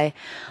ally.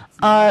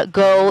 Our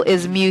goal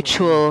is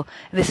mutual.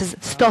 This is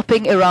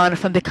stopping Iran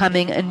from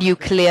becoming a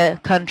nuclear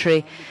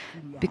country,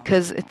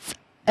 because it's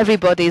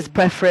everybody's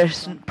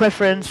preference,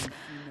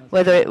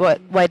 whether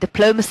by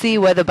diplomacy,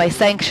 whether by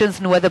sanctions,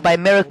 and whether by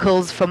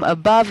miracles from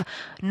above.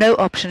 No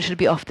option should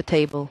be off the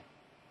table.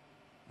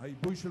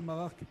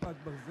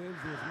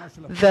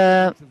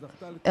 The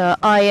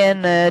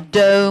Iron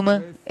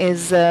Dome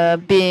is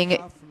being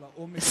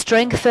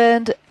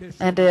strengthened,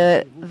 and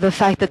the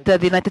fact that the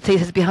United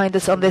States is behind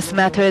us on this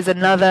matter is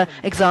another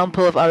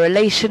example of our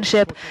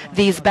relationship.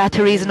 These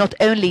batteries not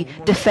only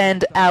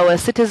defend our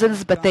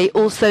citizens, but they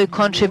also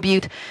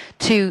contribute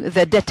to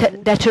the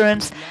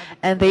deterrence,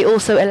 and they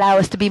also allow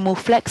us to be more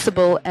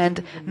flexible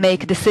and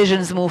make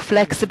decisions more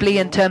flexibly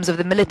in terms of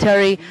the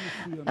military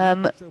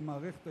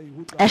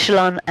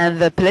echelon and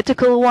the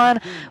political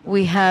one.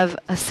 We have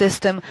a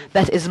system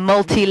that is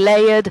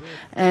multi-layered,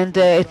 and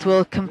it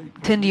will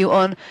continue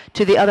on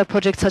to the other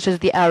projects, such as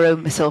the Arrow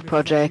missile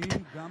project.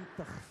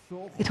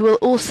 It will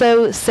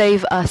also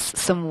save us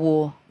some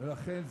war.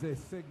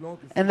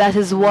 And that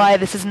is why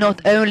this is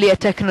not only a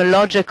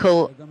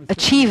technological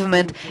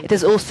achievement, it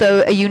is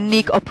also a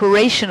unique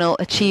operational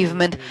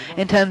achievement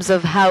in terms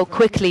of how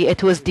quickly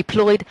it was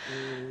deployed.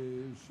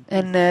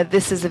 And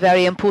this is a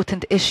very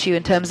important issue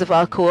in terms of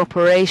our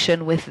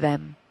cooperation with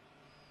them.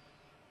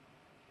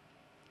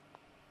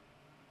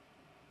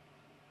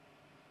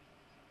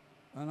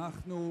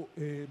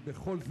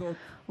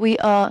 We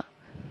are,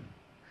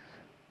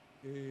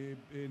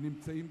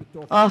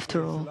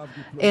 after all,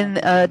 in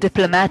a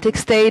diplomatic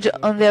stage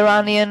on the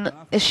Iranian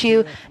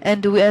issue,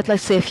 and I'd like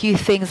to say a few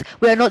things.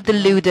 We are not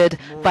deluded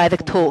by the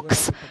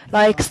talks.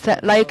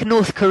 Like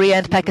North Korea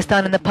and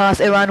Pakistan in the past,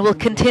 Iran will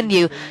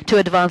continue to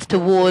advance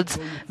towards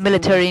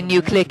military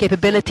nuclear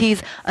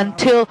capabilities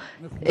until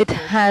it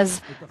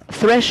has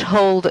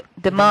threshold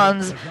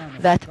demands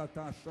that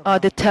are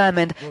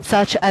determined,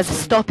 such as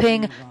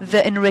stopping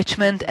the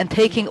enrichment and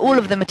taking all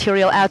of the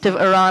material out of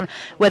Iran,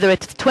 whether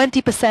it's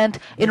 20%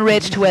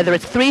 enriched, whether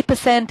it's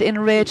 3%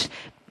 enriched,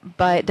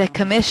 by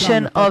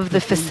decommission of the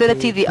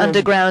facility, the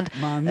underground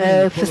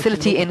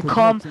facility in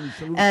Qom,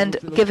 and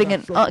getting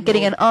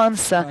an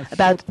answer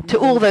to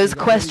all those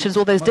questions,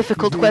 all those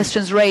difficult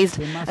questions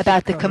raised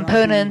about the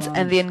components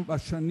and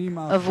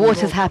of what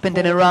has happened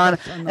in Iran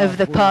over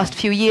the past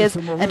few years,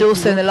 and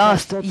also in the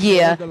last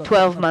year,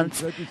 12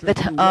 months,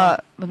 that are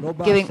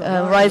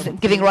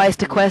giving rise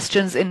to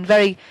questions in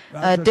very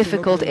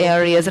difficult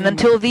areas. And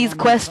until these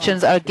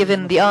questions are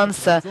given the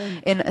answer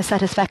in a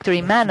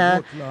satisfactory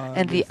manner,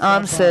 and the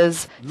answers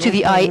to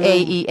the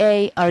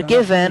IAEA are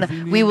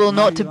given, we will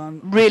not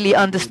really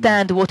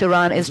understand what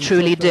Iran is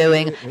truly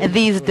doing. And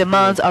these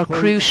demands are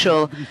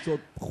crucial.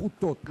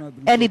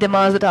 Any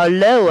demands that are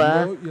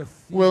lower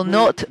will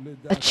not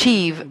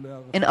achieve,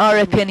 in our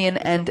opinion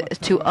and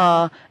to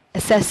our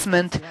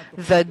assessment,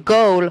 the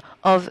goal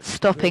of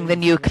stopping the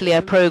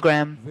nuclear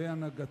program.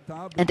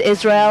 And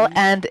Israel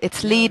and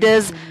its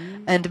leaders,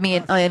 and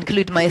I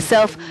include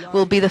myself,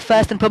 will be the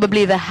first and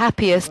probably the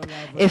happiest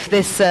if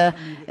this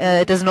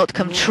does not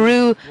come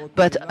true,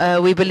 but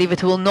we believe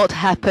it will not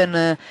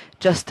happen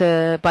just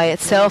by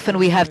itself, and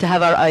we have to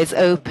have our eyes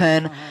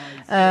open.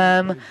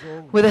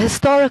 With the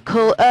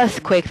historical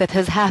earthquake that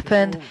has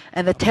happened,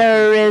 and the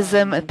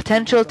terrorism, and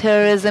potential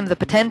terrorism, the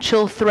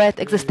potential threat,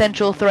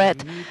 existential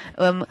threat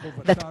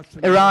that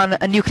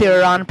a nuclear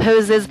Iran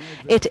poses,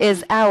 it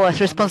is our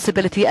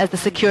responsibility as the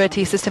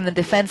security system, the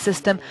defense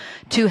system,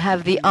 to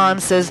have the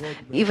answers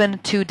even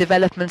to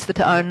developments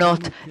that are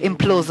not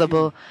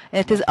implausible. And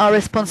it is our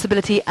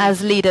responsibility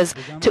as leaders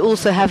to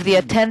also have the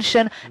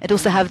attention and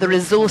also have the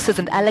resources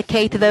and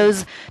allocate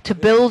those to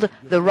build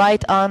the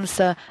right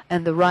answer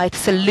and the right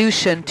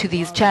solution to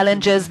these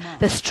challenges.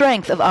 The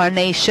strength of our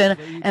nation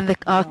and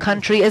our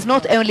country is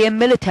not only a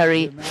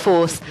military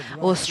force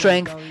or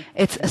strength,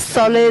 it's a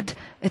solid,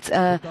 it's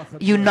a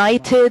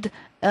united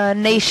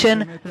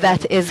nation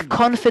that is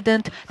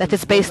confident, that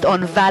is based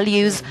on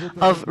values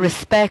of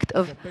respect,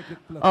 of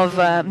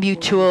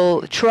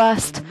mutual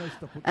trust,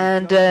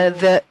 and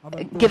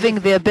giving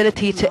the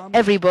ability to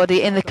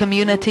everybody in the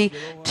community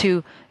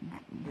to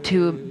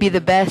be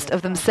the best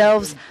of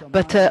themselves,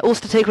 but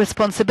also to take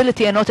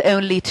responsibility and not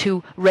only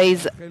to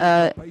raise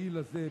a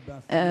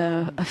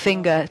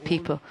finger at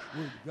people.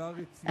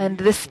 And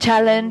this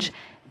challenge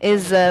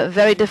is a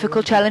very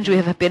difficult challenge we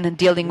have been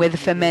dealing with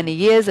for many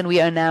years, and we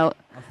are now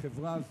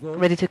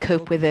ready to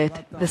cope with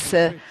it.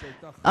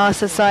 Our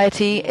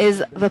society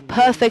is the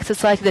perfect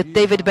society that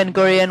David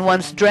Ben-Gurion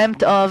once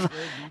dreamt of,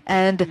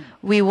 and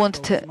we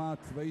want to,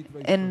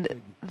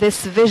 and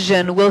this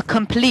vision will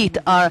complete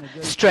our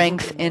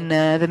strength in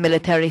the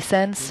military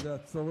sense.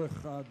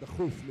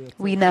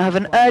 We now have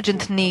an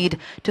urgent need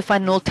to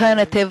find an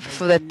alternative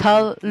for the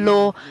Tal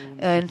law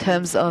in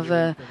terms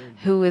of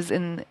who is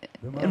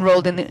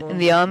enrolled in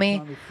the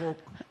army.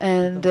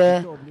 And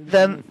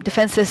the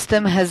defense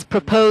system has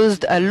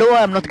proposed a law.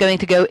 I'm not going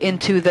to go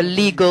into the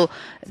legal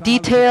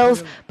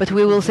details, but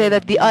we will say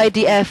that the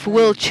IDF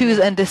will choose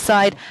and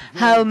decide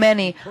how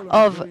many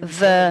of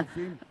the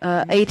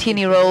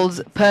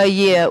 18-year-olds per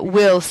year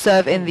will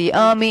serve in the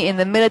army, in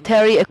the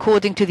military,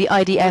 according to the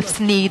IDF's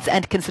needs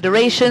and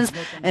considerations,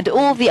 and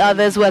all the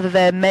others, whether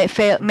they're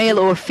male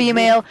or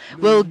female,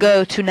 will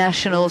go to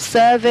national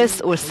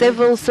service or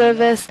civil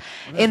service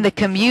in the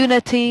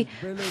community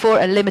for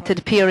a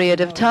limited period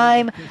of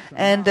time,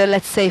 and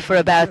let's say for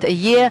about a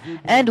year,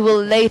 and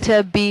will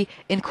later be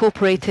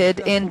incorporated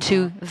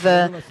into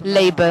the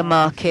labor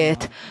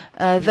market.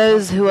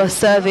 Those who are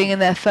serving in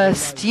their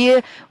first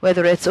year,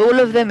 whether it's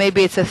all of them,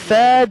 maybe it's a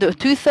third or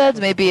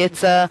two-thirds, maybe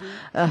it's a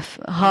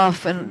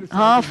half and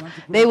half,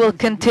 they will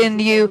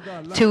continue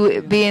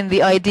to be in the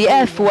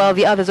IDF while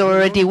the others are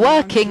already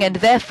working, and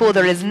therefore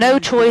there is no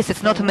choice.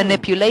 It's not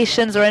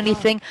manipulations or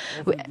anything.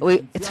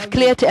 It's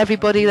clear to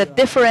everybody that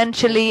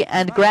differentially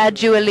and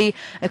gradually,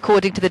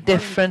 according to the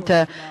different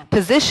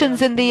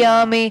positions in the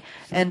army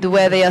and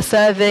where they are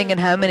serving and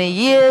how many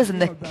years and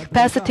the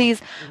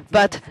capacities,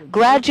 but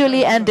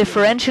gradually and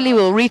differentially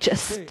we'll reach a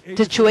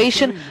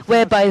situation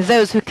whereby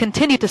those who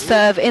continue to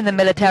serve in the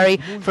military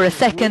for a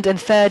second and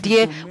third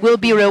year will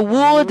be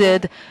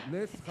rewarded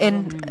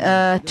will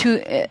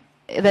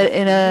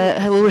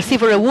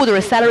receive a reward or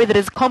a salary that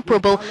is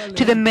comparable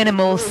to the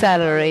minimal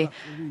salary.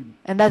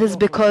 And that is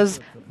because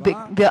the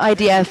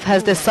IDF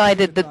has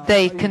decided that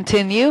they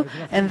continue,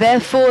 and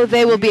therefore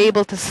they will be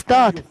able to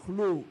start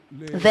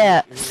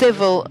their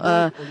civil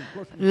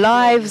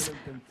lives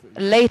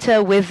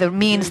later with the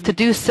means to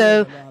do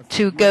so,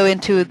 to go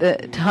into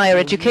the higher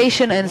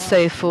education and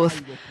so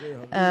forth,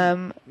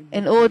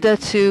 in order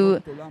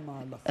to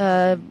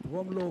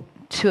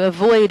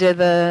avoid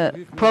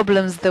the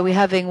problems that we're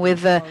having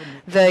with the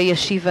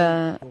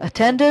yeshiva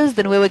attenders.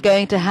 Then we were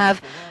going to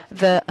have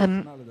the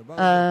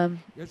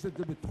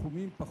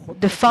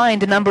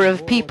defined number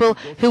of people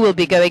who will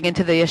be going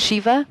into the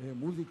yeshiva.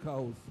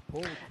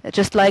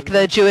 Just like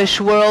the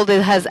Jewish world,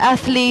 it has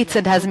athletes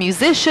and has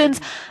musicians.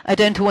 I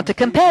don't want to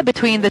compare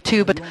between the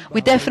two, but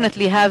we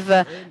definitely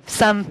have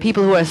some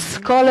people who are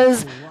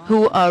scholars,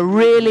 who are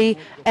really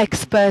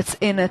experts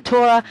in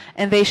Torah,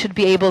 and they should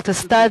be able to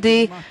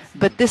study,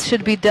 but this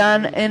should be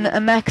done in a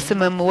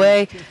maximum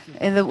way,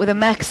 with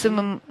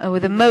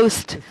the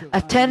most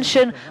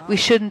attention. We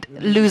shouldn't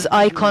lose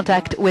eye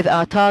contact with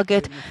our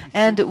target,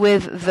 and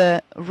with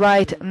the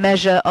right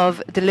measure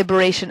of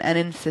deliberation and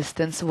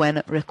insistence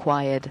when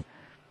required.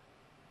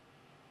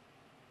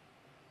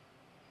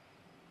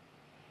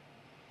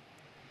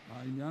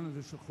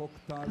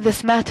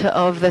 This matter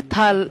of the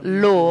Tal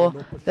law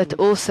that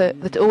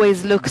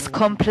always looks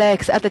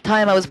complex. At the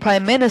time I was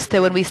Prime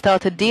Minister when we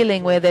started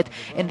dealing with it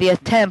in the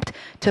attempt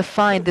to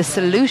find the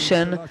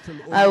solution.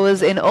 I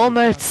was in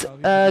Olmert's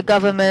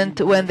government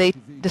when they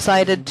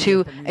decided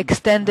to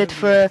extend it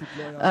for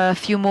a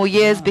few more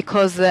years,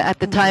 because at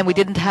the time we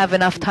didn't have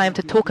enough time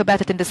to talk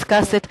about it and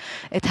discuss it.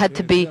 It had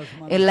to be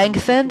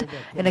lengthened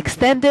and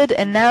extended,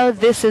 and now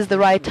this is the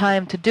right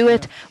time to do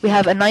it. We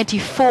have a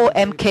 94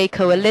 MK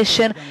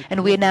coalition,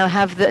 and we now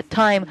have the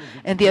time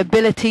and the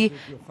ability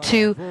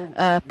to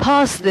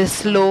pass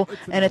this law,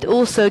 and it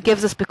also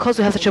gives us, because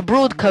we have such a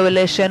broad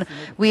coalition,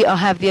 we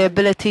have the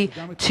ability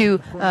to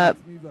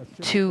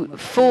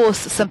force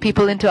some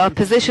people into our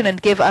position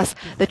and give us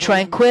the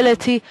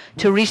tranquility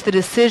to reach the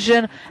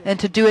decision, and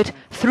to do it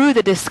through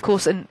the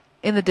discourse and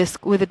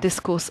with the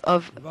discourse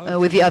of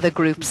with the other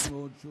groups.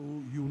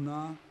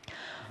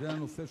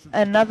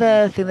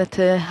 Another thing that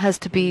has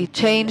to be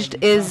changed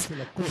is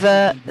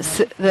the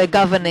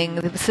governing,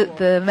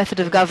 the method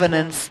of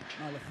governance.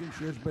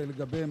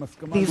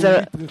 These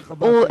are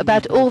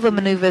all the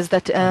maneuvers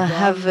that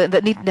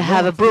need to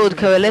have a broad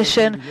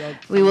coalition.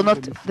 We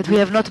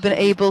have not been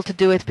able to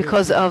do it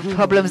because of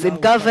problems in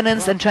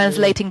governance and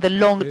translating the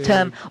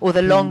long-term or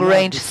the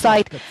long-range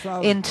sight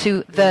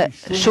into the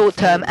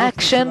short-term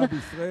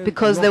action.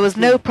 Because there was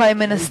no prime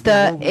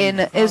minister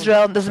in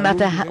Israel, it doesn't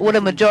matter what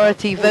a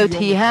majority vote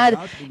he had.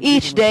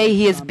 Each day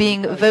he is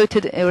being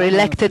voted or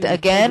elected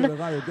again,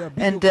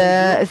 and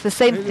it's the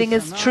same thing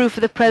is true for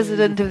the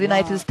President of the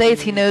United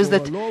States. He knows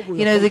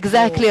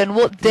exactly on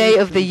what day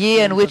of the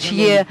year and which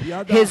year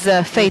his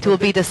fate will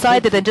be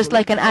decided, and just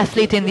like an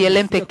athlete in the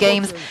Olympic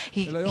Games,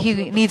 he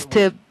needs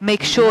to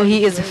make sure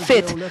he is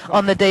fit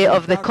on the day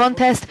of the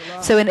contest.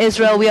 So in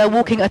Israel we are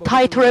walking a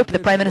tightrope. The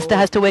Prime Minister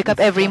has to wake up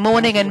every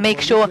morning and make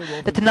sure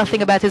that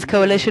nothing about his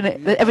coalition,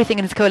 that everything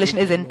in his coalition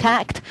is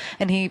intact,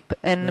 and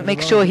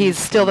make sure he's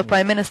still the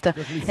Prime Minister,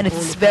 and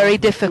it's very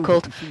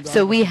difficult.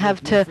 So we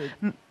have to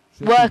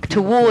work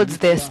towards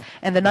this,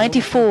 and the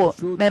 94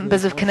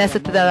 members of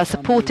Knesset that are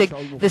supporting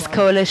this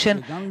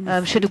coalition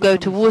should go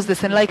towards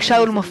this. And like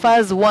Shaul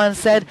Mofaz once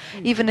said,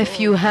 even if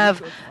you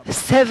have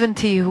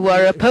 70 who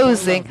are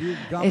opposing,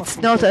 it's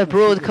not a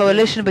broad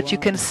coalition, but you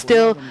can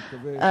still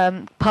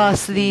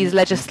pass these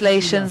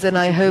legislations, and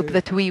I hope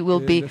that we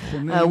will be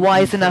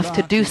wise enough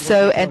to do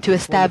so, and to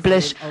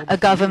establish a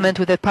government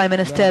with a Prime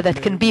Minister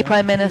that can be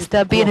Prime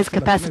Minister, be in his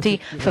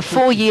capacity for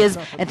 4 years,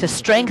 and to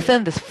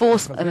strengthen this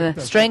force and the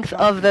strength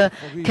of the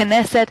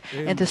Knesset,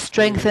 and to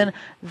strengthen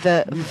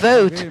the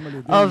vote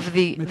of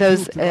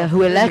those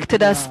who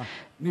elected us,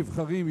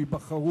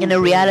 in a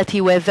reality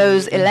where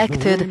those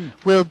elected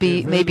will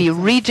be maybe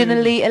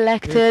regionally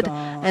elected,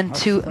 and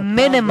to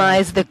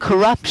minimize the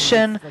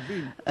corruption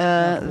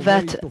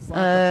that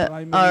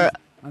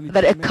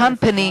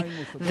accompany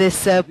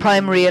this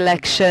primary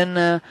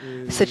election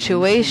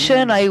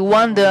situation. I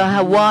wonder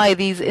why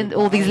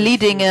all these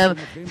leading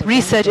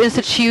research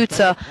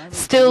institutes are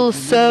still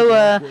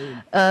so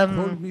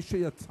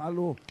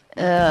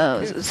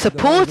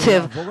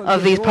supportive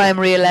of the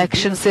primary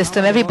election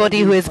system.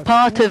 Everybody who is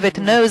part of it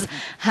knows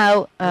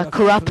how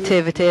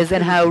corruptive it is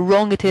and how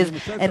wrong it is,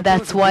 and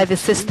that's why the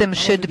system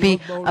should be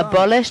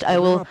abolished. I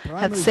will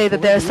have to say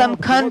that there are some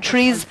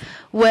countries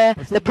where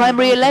the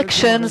primary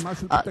elections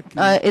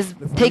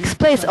takes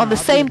place on the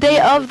same day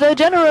of the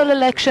general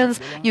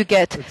elections. You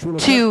get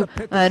 2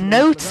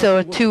 notes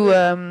or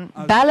 2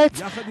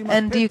 ballots,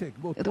 and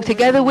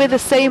together with the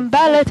same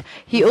ballot,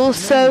 he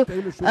also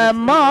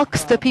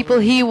marks the people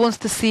he wants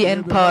to see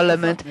in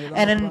parliament.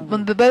 And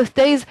on both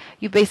days,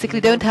 you basically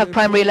don't have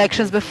primary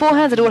elections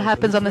beforehand. It all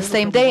happens on the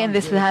same day, and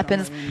this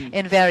happens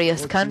in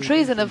various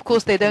countries. And of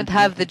course, they don't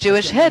have the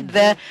Jewish head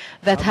there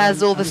that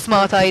has all the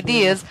smart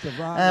ideas.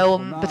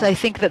 But I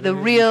think that the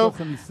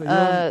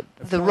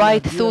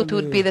right thought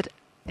would be that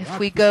if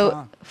we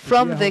go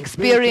from the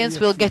experience,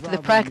 we'll get to the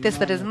practice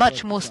that is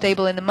much more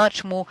stable and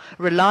much more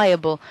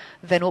reliable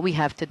than what we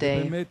have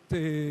today.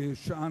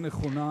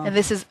 And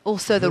this is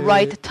also the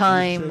right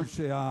time.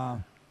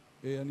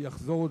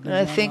 And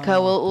I think I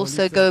will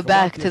also go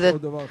back to the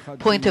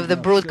point of the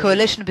broad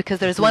coalition, because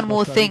there is one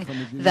more thing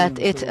that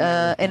it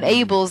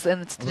enables,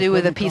 and it's to do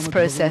with the peace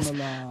process.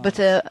 But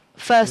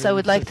first I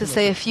would like to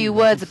say a few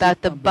words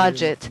about the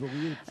budget.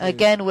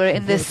 Again, we're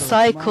in this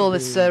cycle,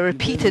 this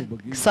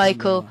repeated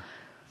cycle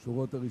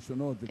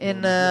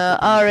In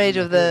our age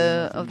of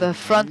the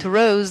front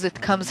rows, it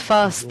comes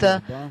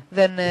faster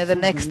than the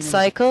next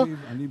cycle.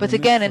 But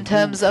again, in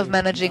terms of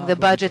managing the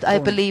budget, I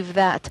believe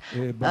that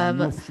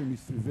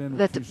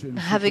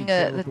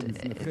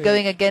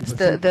going against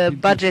the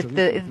budget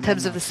in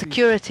terms of the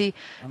security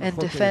and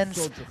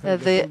defense,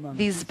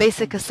 these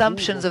basic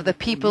assumptions of the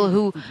people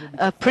who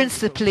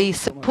principally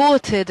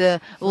supported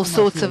all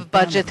sorts of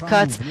budget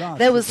cuts,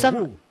 there was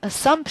some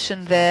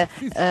assumption there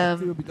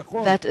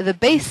that the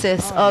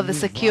basis of the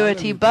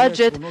security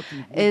budget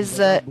is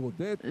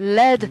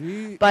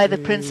led by the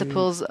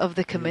principles of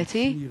the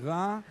committee,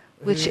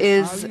 which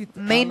is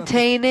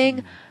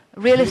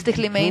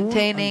realistically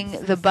maintaining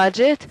the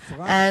budget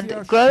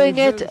and growing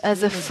it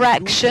as a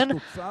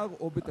fraction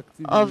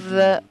of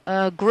the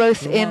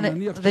growth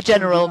in the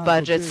general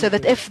budget. So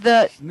that if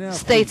the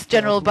state's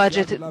general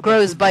budget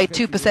grows by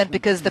 2%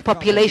 because the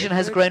population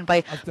has grown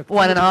by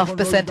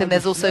 1.5% and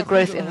there's also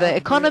growth in the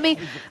economy,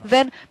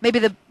 then maybe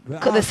the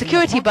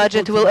security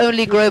budget will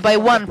only grow by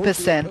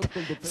 1%.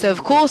 So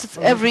of course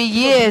every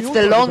year it's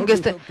the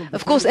longest.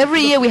 Of course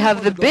every year we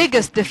have the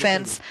biggest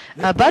defense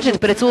budget,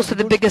 but it's also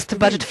the biggest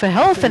budget for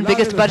health and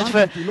biggest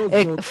budget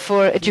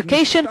for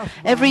education.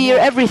 Every year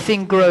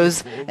everything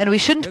grows, and we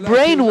shouldn't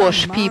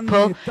brainwash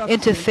people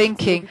into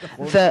thinking.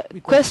 The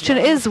question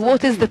is,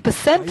 what is the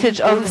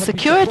percentage of the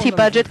security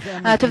budget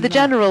out of the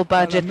general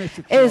budget?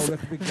 Is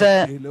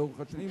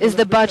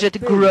the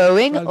budget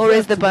growing or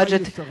is the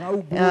budget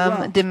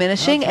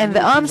diminishing? And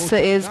the answer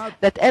is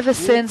that ever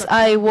since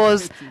I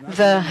was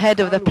the head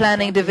of the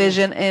planning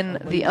division in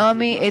the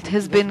army, it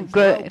has been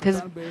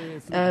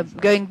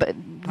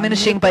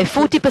diminishing by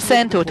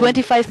 40% or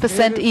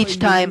 25% each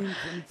time.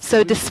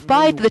 So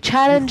despite the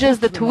challenges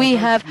that we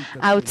have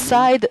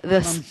outside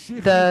the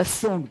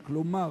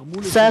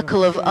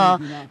circle of our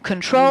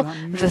control,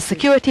 the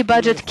security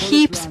budget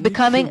keeps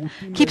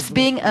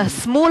being a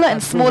smaller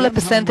and smaller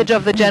percentage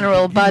of the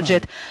general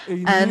budget,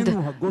 and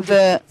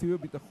the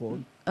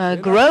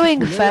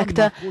growing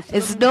factor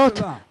is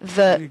not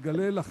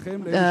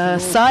the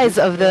size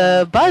of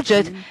the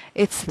budget,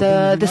 it's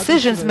the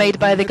decisions made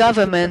by the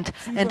government.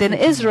 And in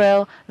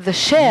Israel, the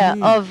share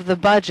of the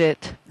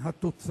budget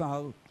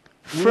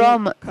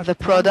from the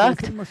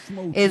product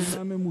is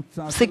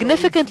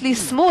significantly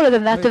smaller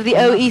than that of the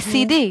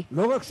OECD.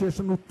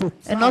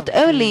 And not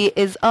only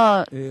is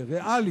our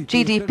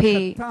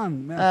GDP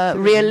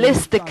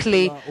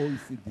realistically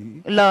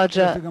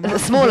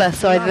smaller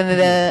than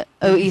the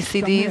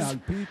OECD's,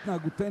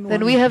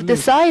 then we have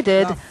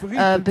decided,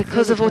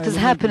 because of what is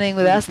happening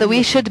with us, that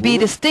we should be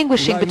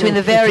distinguishing between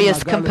the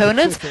various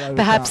components,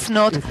 perhaps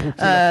not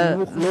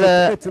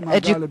the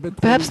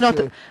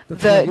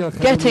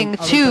getting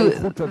to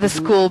the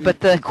school, but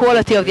the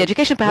quality of the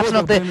education, perhaps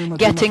not the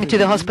getting to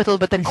the hospital,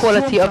 but the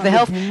quality of the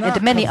health,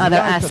 and many other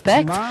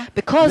aspects,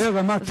 because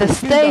the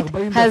state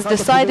has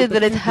decided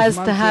that it has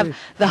to have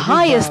the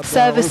highest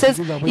services,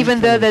 even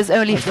though there's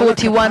only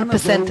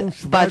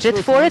 41% budget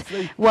for it,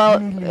 while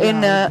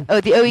in the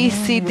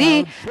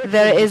OECD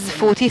there is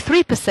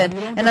 43%,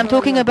 and I'm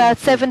talking about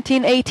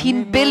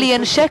 18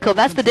 billion shekel.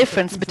 That's the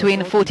difference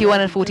between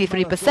 41 and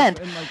 43%,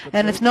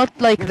 and it's not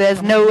like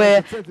there's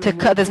nowhere to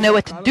cut, there's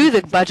nowhere to do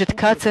the budget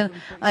cuts, and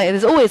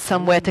there's always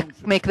somewhere to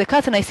make the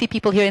cuts, and I see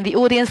people here in the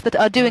audience that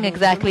are doing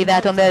exactly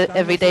that on their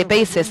everyday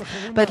basis.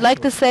 But I'd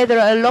like to say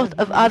there are a lot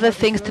of other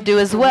things to do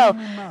as well.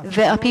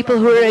 There are people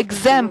who are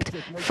exempt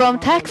from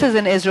taxes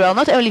in Israel,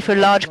 not only for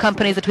large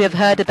companies that we have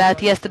heard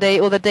about yesterday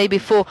or the day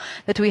before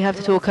that we have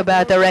to talk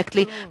about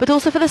directly, but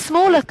also for the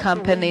smaller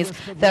companies.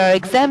 There are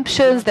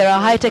exemptions. There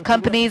are high-tech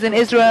companies in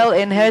Israel,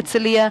 in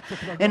Herzliya,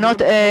 and not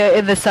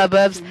in the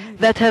suburbs,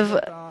 that have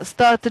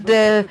started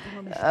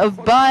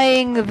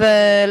buying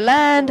the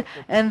land,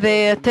 and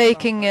they are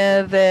taking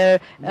their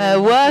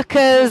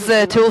workers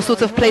to all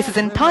sorts of places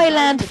in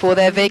Thailand for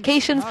their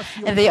vacations,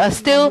 and they are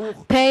still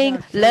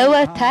paying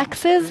lower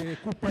taxes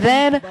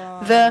than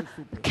the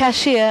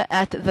cashier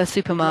at the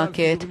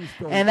supermarket.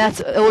 And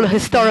that's all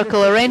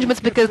historical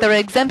arrangements, because there are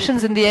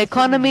exemptions in the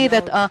economy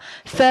that are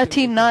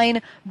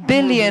 39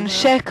 billion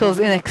shekels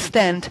in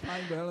extent.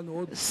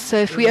 So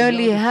if we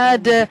only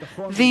had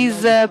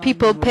these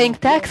people paying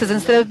taxes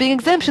instead of being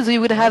exemptions, we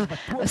would have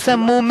some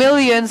more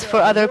millions for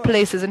other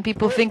places. And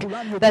people think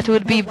that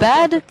would be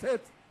bad.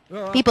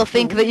 People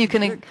think that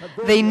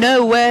they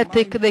know where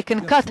they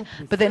can cut,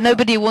 but that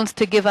nobody wants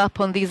to give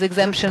up on these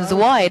exemptions.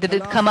 Why? Did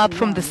it come up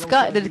from the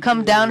sky? Did it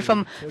come down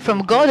from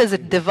God? Is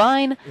it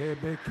divine?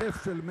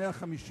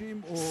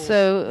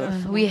 So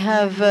we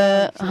have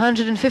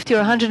 150 or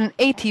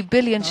 180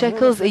 billion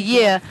shekels a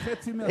year.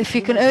 If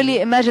you can only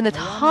imagine that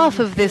half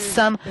of this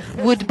sum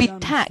would be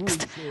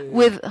taxed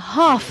with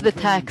half the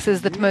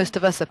taxes that most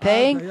of us are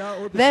paying,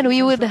 then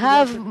we would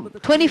have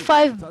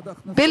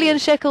 25 billion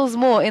shekels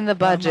more in the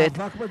budget.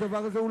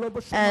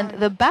 And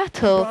the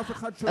battle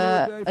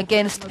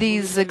against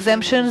these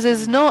exemptions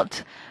is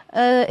not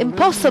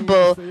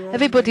impossible.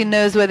 Everybody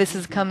knows where this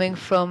is coming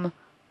from.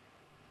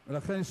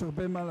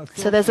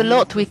 So there's a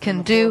lot we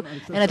can do,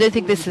 and I don't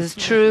think this is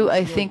true.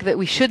 I think that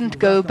we shouldn't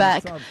go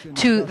back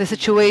to the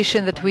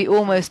situation that we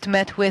almost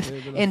met with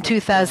in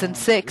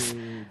 2006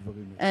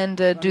 and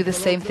do the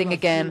same thing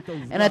again.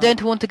 And I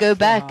don't want to go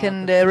back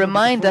and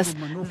remind us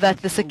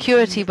that the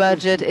security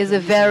budget is a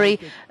very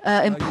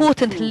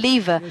important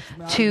lever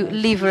to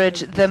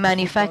leverage the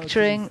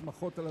manufacturing.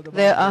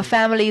 There are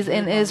families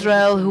in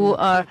Israel who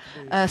are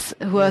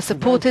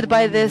supported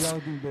by this.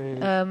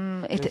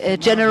 It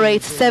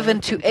generates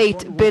 7 to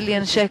 8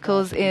 billion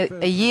shekels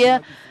a year.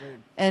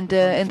 And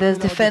the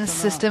defense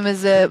system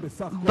is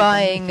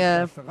buying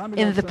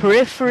in the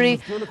periphery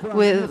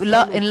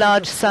in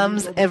large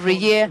sums every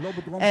year,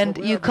 and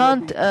you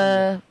can't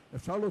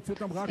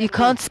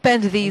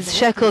spend these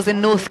shekels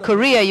in North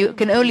Korea. You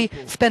can only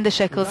spend the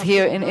shekels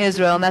here in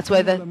Israel, and that's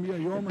why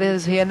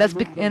there's here. And that's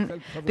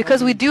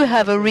because we do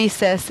have a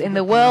recess in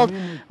the world.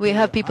 We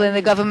have people in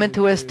the government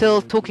who are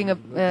still talking,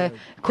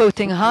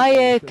 quoting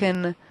Hayek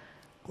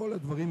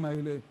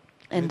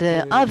and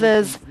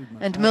others,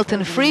 and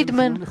Milton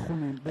Friedman,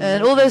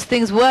 and all those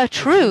things were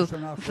true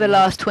for the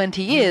last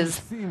 20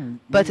 years.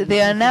 But they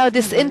are now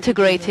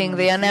disintegrating,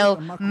 they are now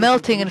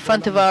melting in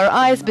front of our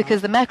eyes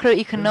because the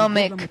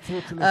macroeconomic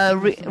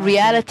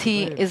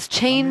reality is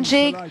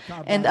changing,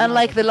 and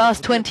unlike the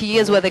last 20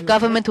 years where the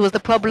government was the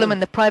problem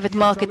and the private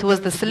market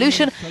was the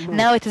solution,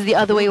 now it is the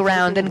other way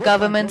around, and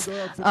governments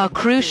are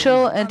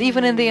crucial. And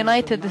even in the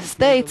United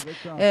States,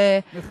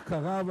 there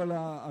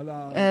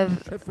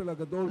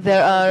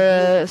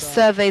are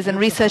surveys and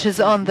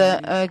researches on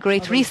the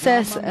Great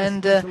Recess,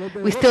 and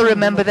we still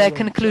remember their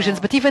conclusions.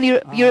 But even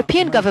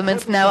European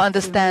governments now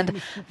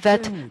understand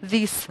that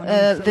this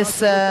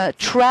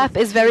trap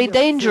is very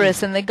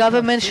dangerous, and the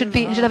government should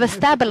have a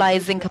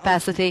stabilizing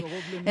capacity.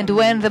 And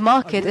when the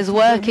market is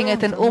working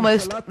at an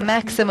almost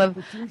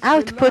maximum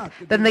output,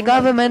 then the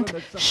government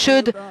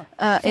should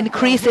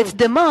increase its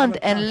demand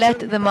and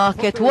let the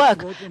market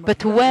work.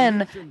 But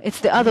when it's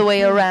the other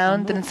way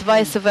around, and it's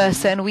vice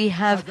versa, and we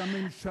have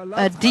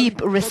a deep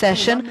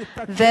recession,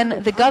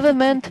 then the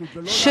government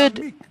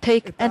should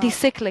take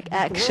anti-cyclic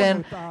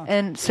action,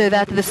 and so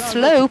that the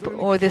slope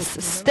or this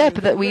step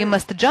that we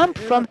must jump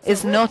from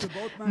is not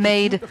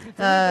made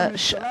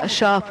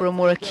sharper or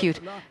more acute.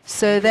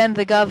 So then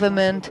the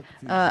government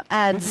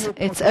adds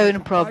its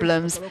own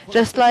problems.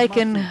 Just like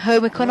in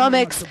home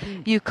economics,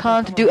 you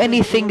can't do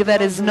anything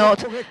that is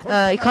not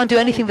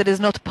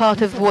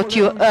part of what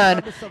you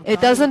earn.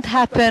 It doesn't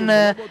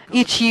happen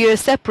each year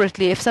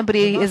separately. If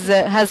somebody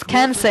has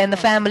cancer in the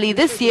family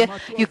this year,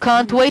 you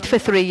can't wait for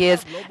 3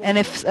 years. And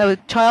if a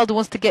child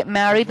wants to get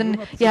married, then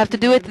you have to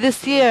do it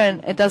this year,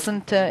 and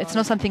it's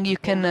not something you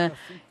can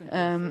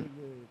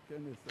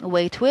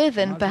wait with.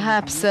 And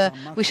perhaps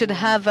we should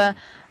have a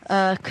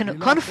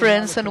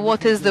conference on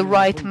what is the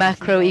right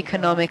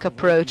macroeconomic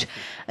approach.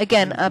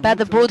 Again, about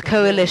the broad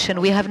coalition,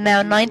 we have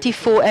now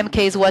 94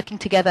 MKs working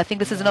together. I think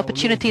this is an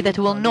opportunity that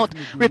will not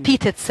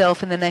repeat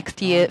itself in the next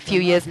few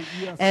years.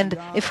 And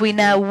if we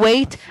now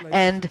wait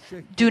and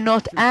do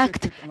not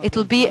act, it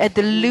will be a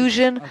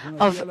delusion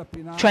of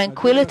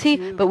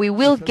tranquility, but we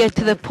will get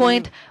to the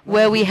point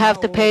where we have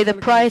to pay the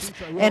price.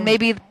 And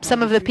maybe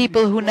some of the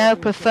people who now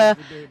prefer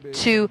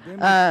to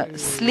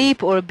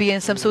sleep or be in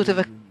some sort of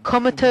a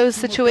comatose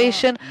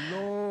situation,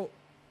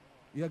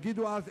 they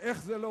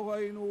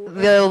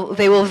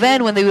will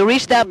then, when they will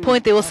reach that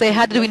point, they will say,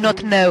 how did we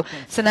not know?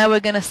 So now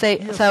we're going to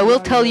say, so I will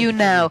tell you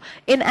now,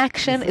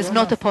 inaction is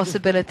not a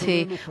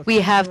possibility. We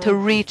have to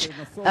reach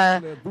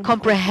a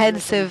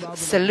comprehensive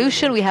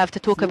solution. We have to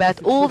talk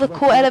about all the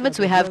core elements.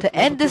 We have to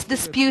end this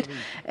dispute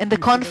and the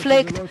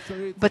conflict.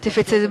 But if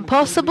it is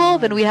impossible,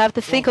 then we have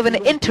to think of an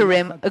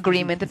interim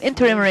agreement, an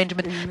interim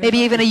arrangement, maybe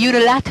even a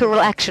unilateral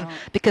action,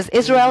 because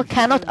Israel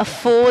cannot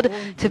afford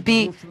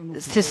to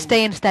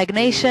stay in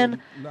stagnation.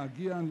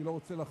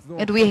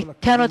 And we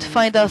cannot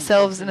find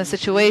ourselves in a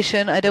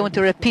situation, I don't want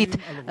to repeat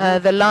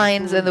the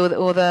lines or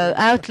the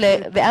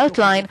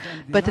outline,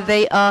 but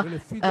they are,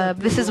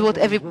 this is what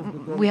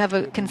we have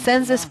a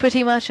consensus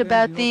pretty much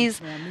about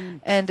these,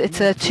 and it's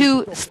a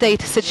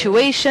two-state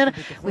situation.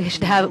 We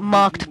should have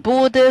marked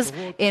borders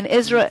in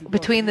Israel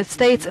between the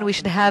states, and we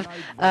should have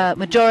a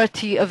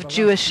majority of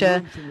Jewish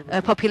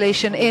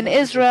population in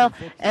Israel,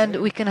 and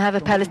we can have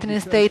a Palestinian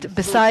state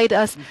beside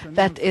us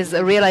that is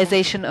a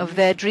realization of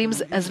their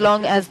dreams, as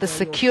long as the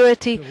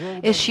security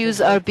issues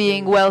are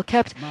being well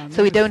kept,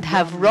 so we don't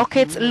have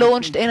rockets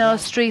launched in our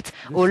streets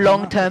or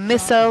long-term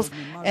missiles.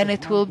 And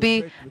it will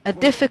be a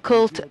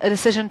difficult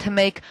decision to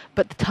make,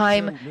 but the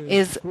time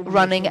is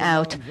running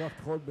out.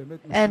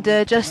 And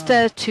just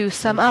to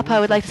sum up,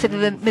 I would like to say that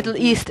the Middle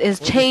East is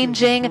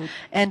changing,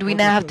 and we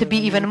now have to be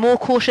even more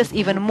cautious,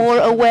 even more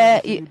aware.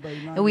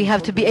 We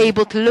have to be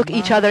able to look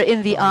each other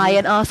in the eye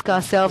and ask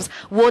ourselves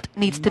what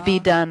needs to be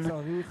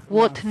done.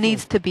 What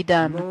needs to be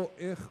done?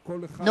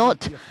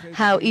 Not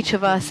how each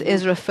of us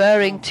is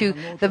referring to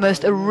the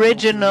most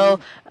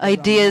original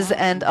ideas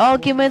and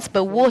arguments,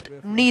 but what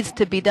needs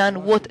to be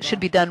done, what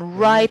should be done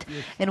right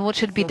and what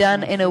should be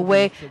done in a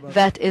way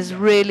that is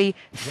really,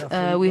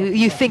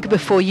 you think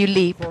before you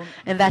leap.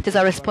 And that is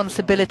our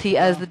responsibility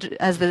as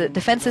the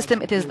defense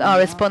system. It is our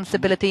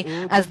responsibility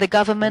as the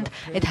government.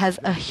 It has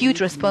a huge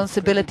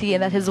responsibility,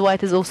 and that is why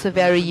it is also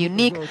very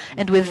unique.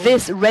 And with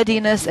this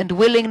readiness and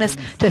willingness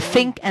to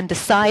think and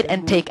decide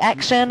and take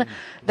action,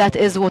 that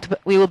is what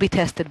we will be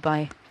tested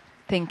by.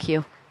 Thank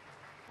you.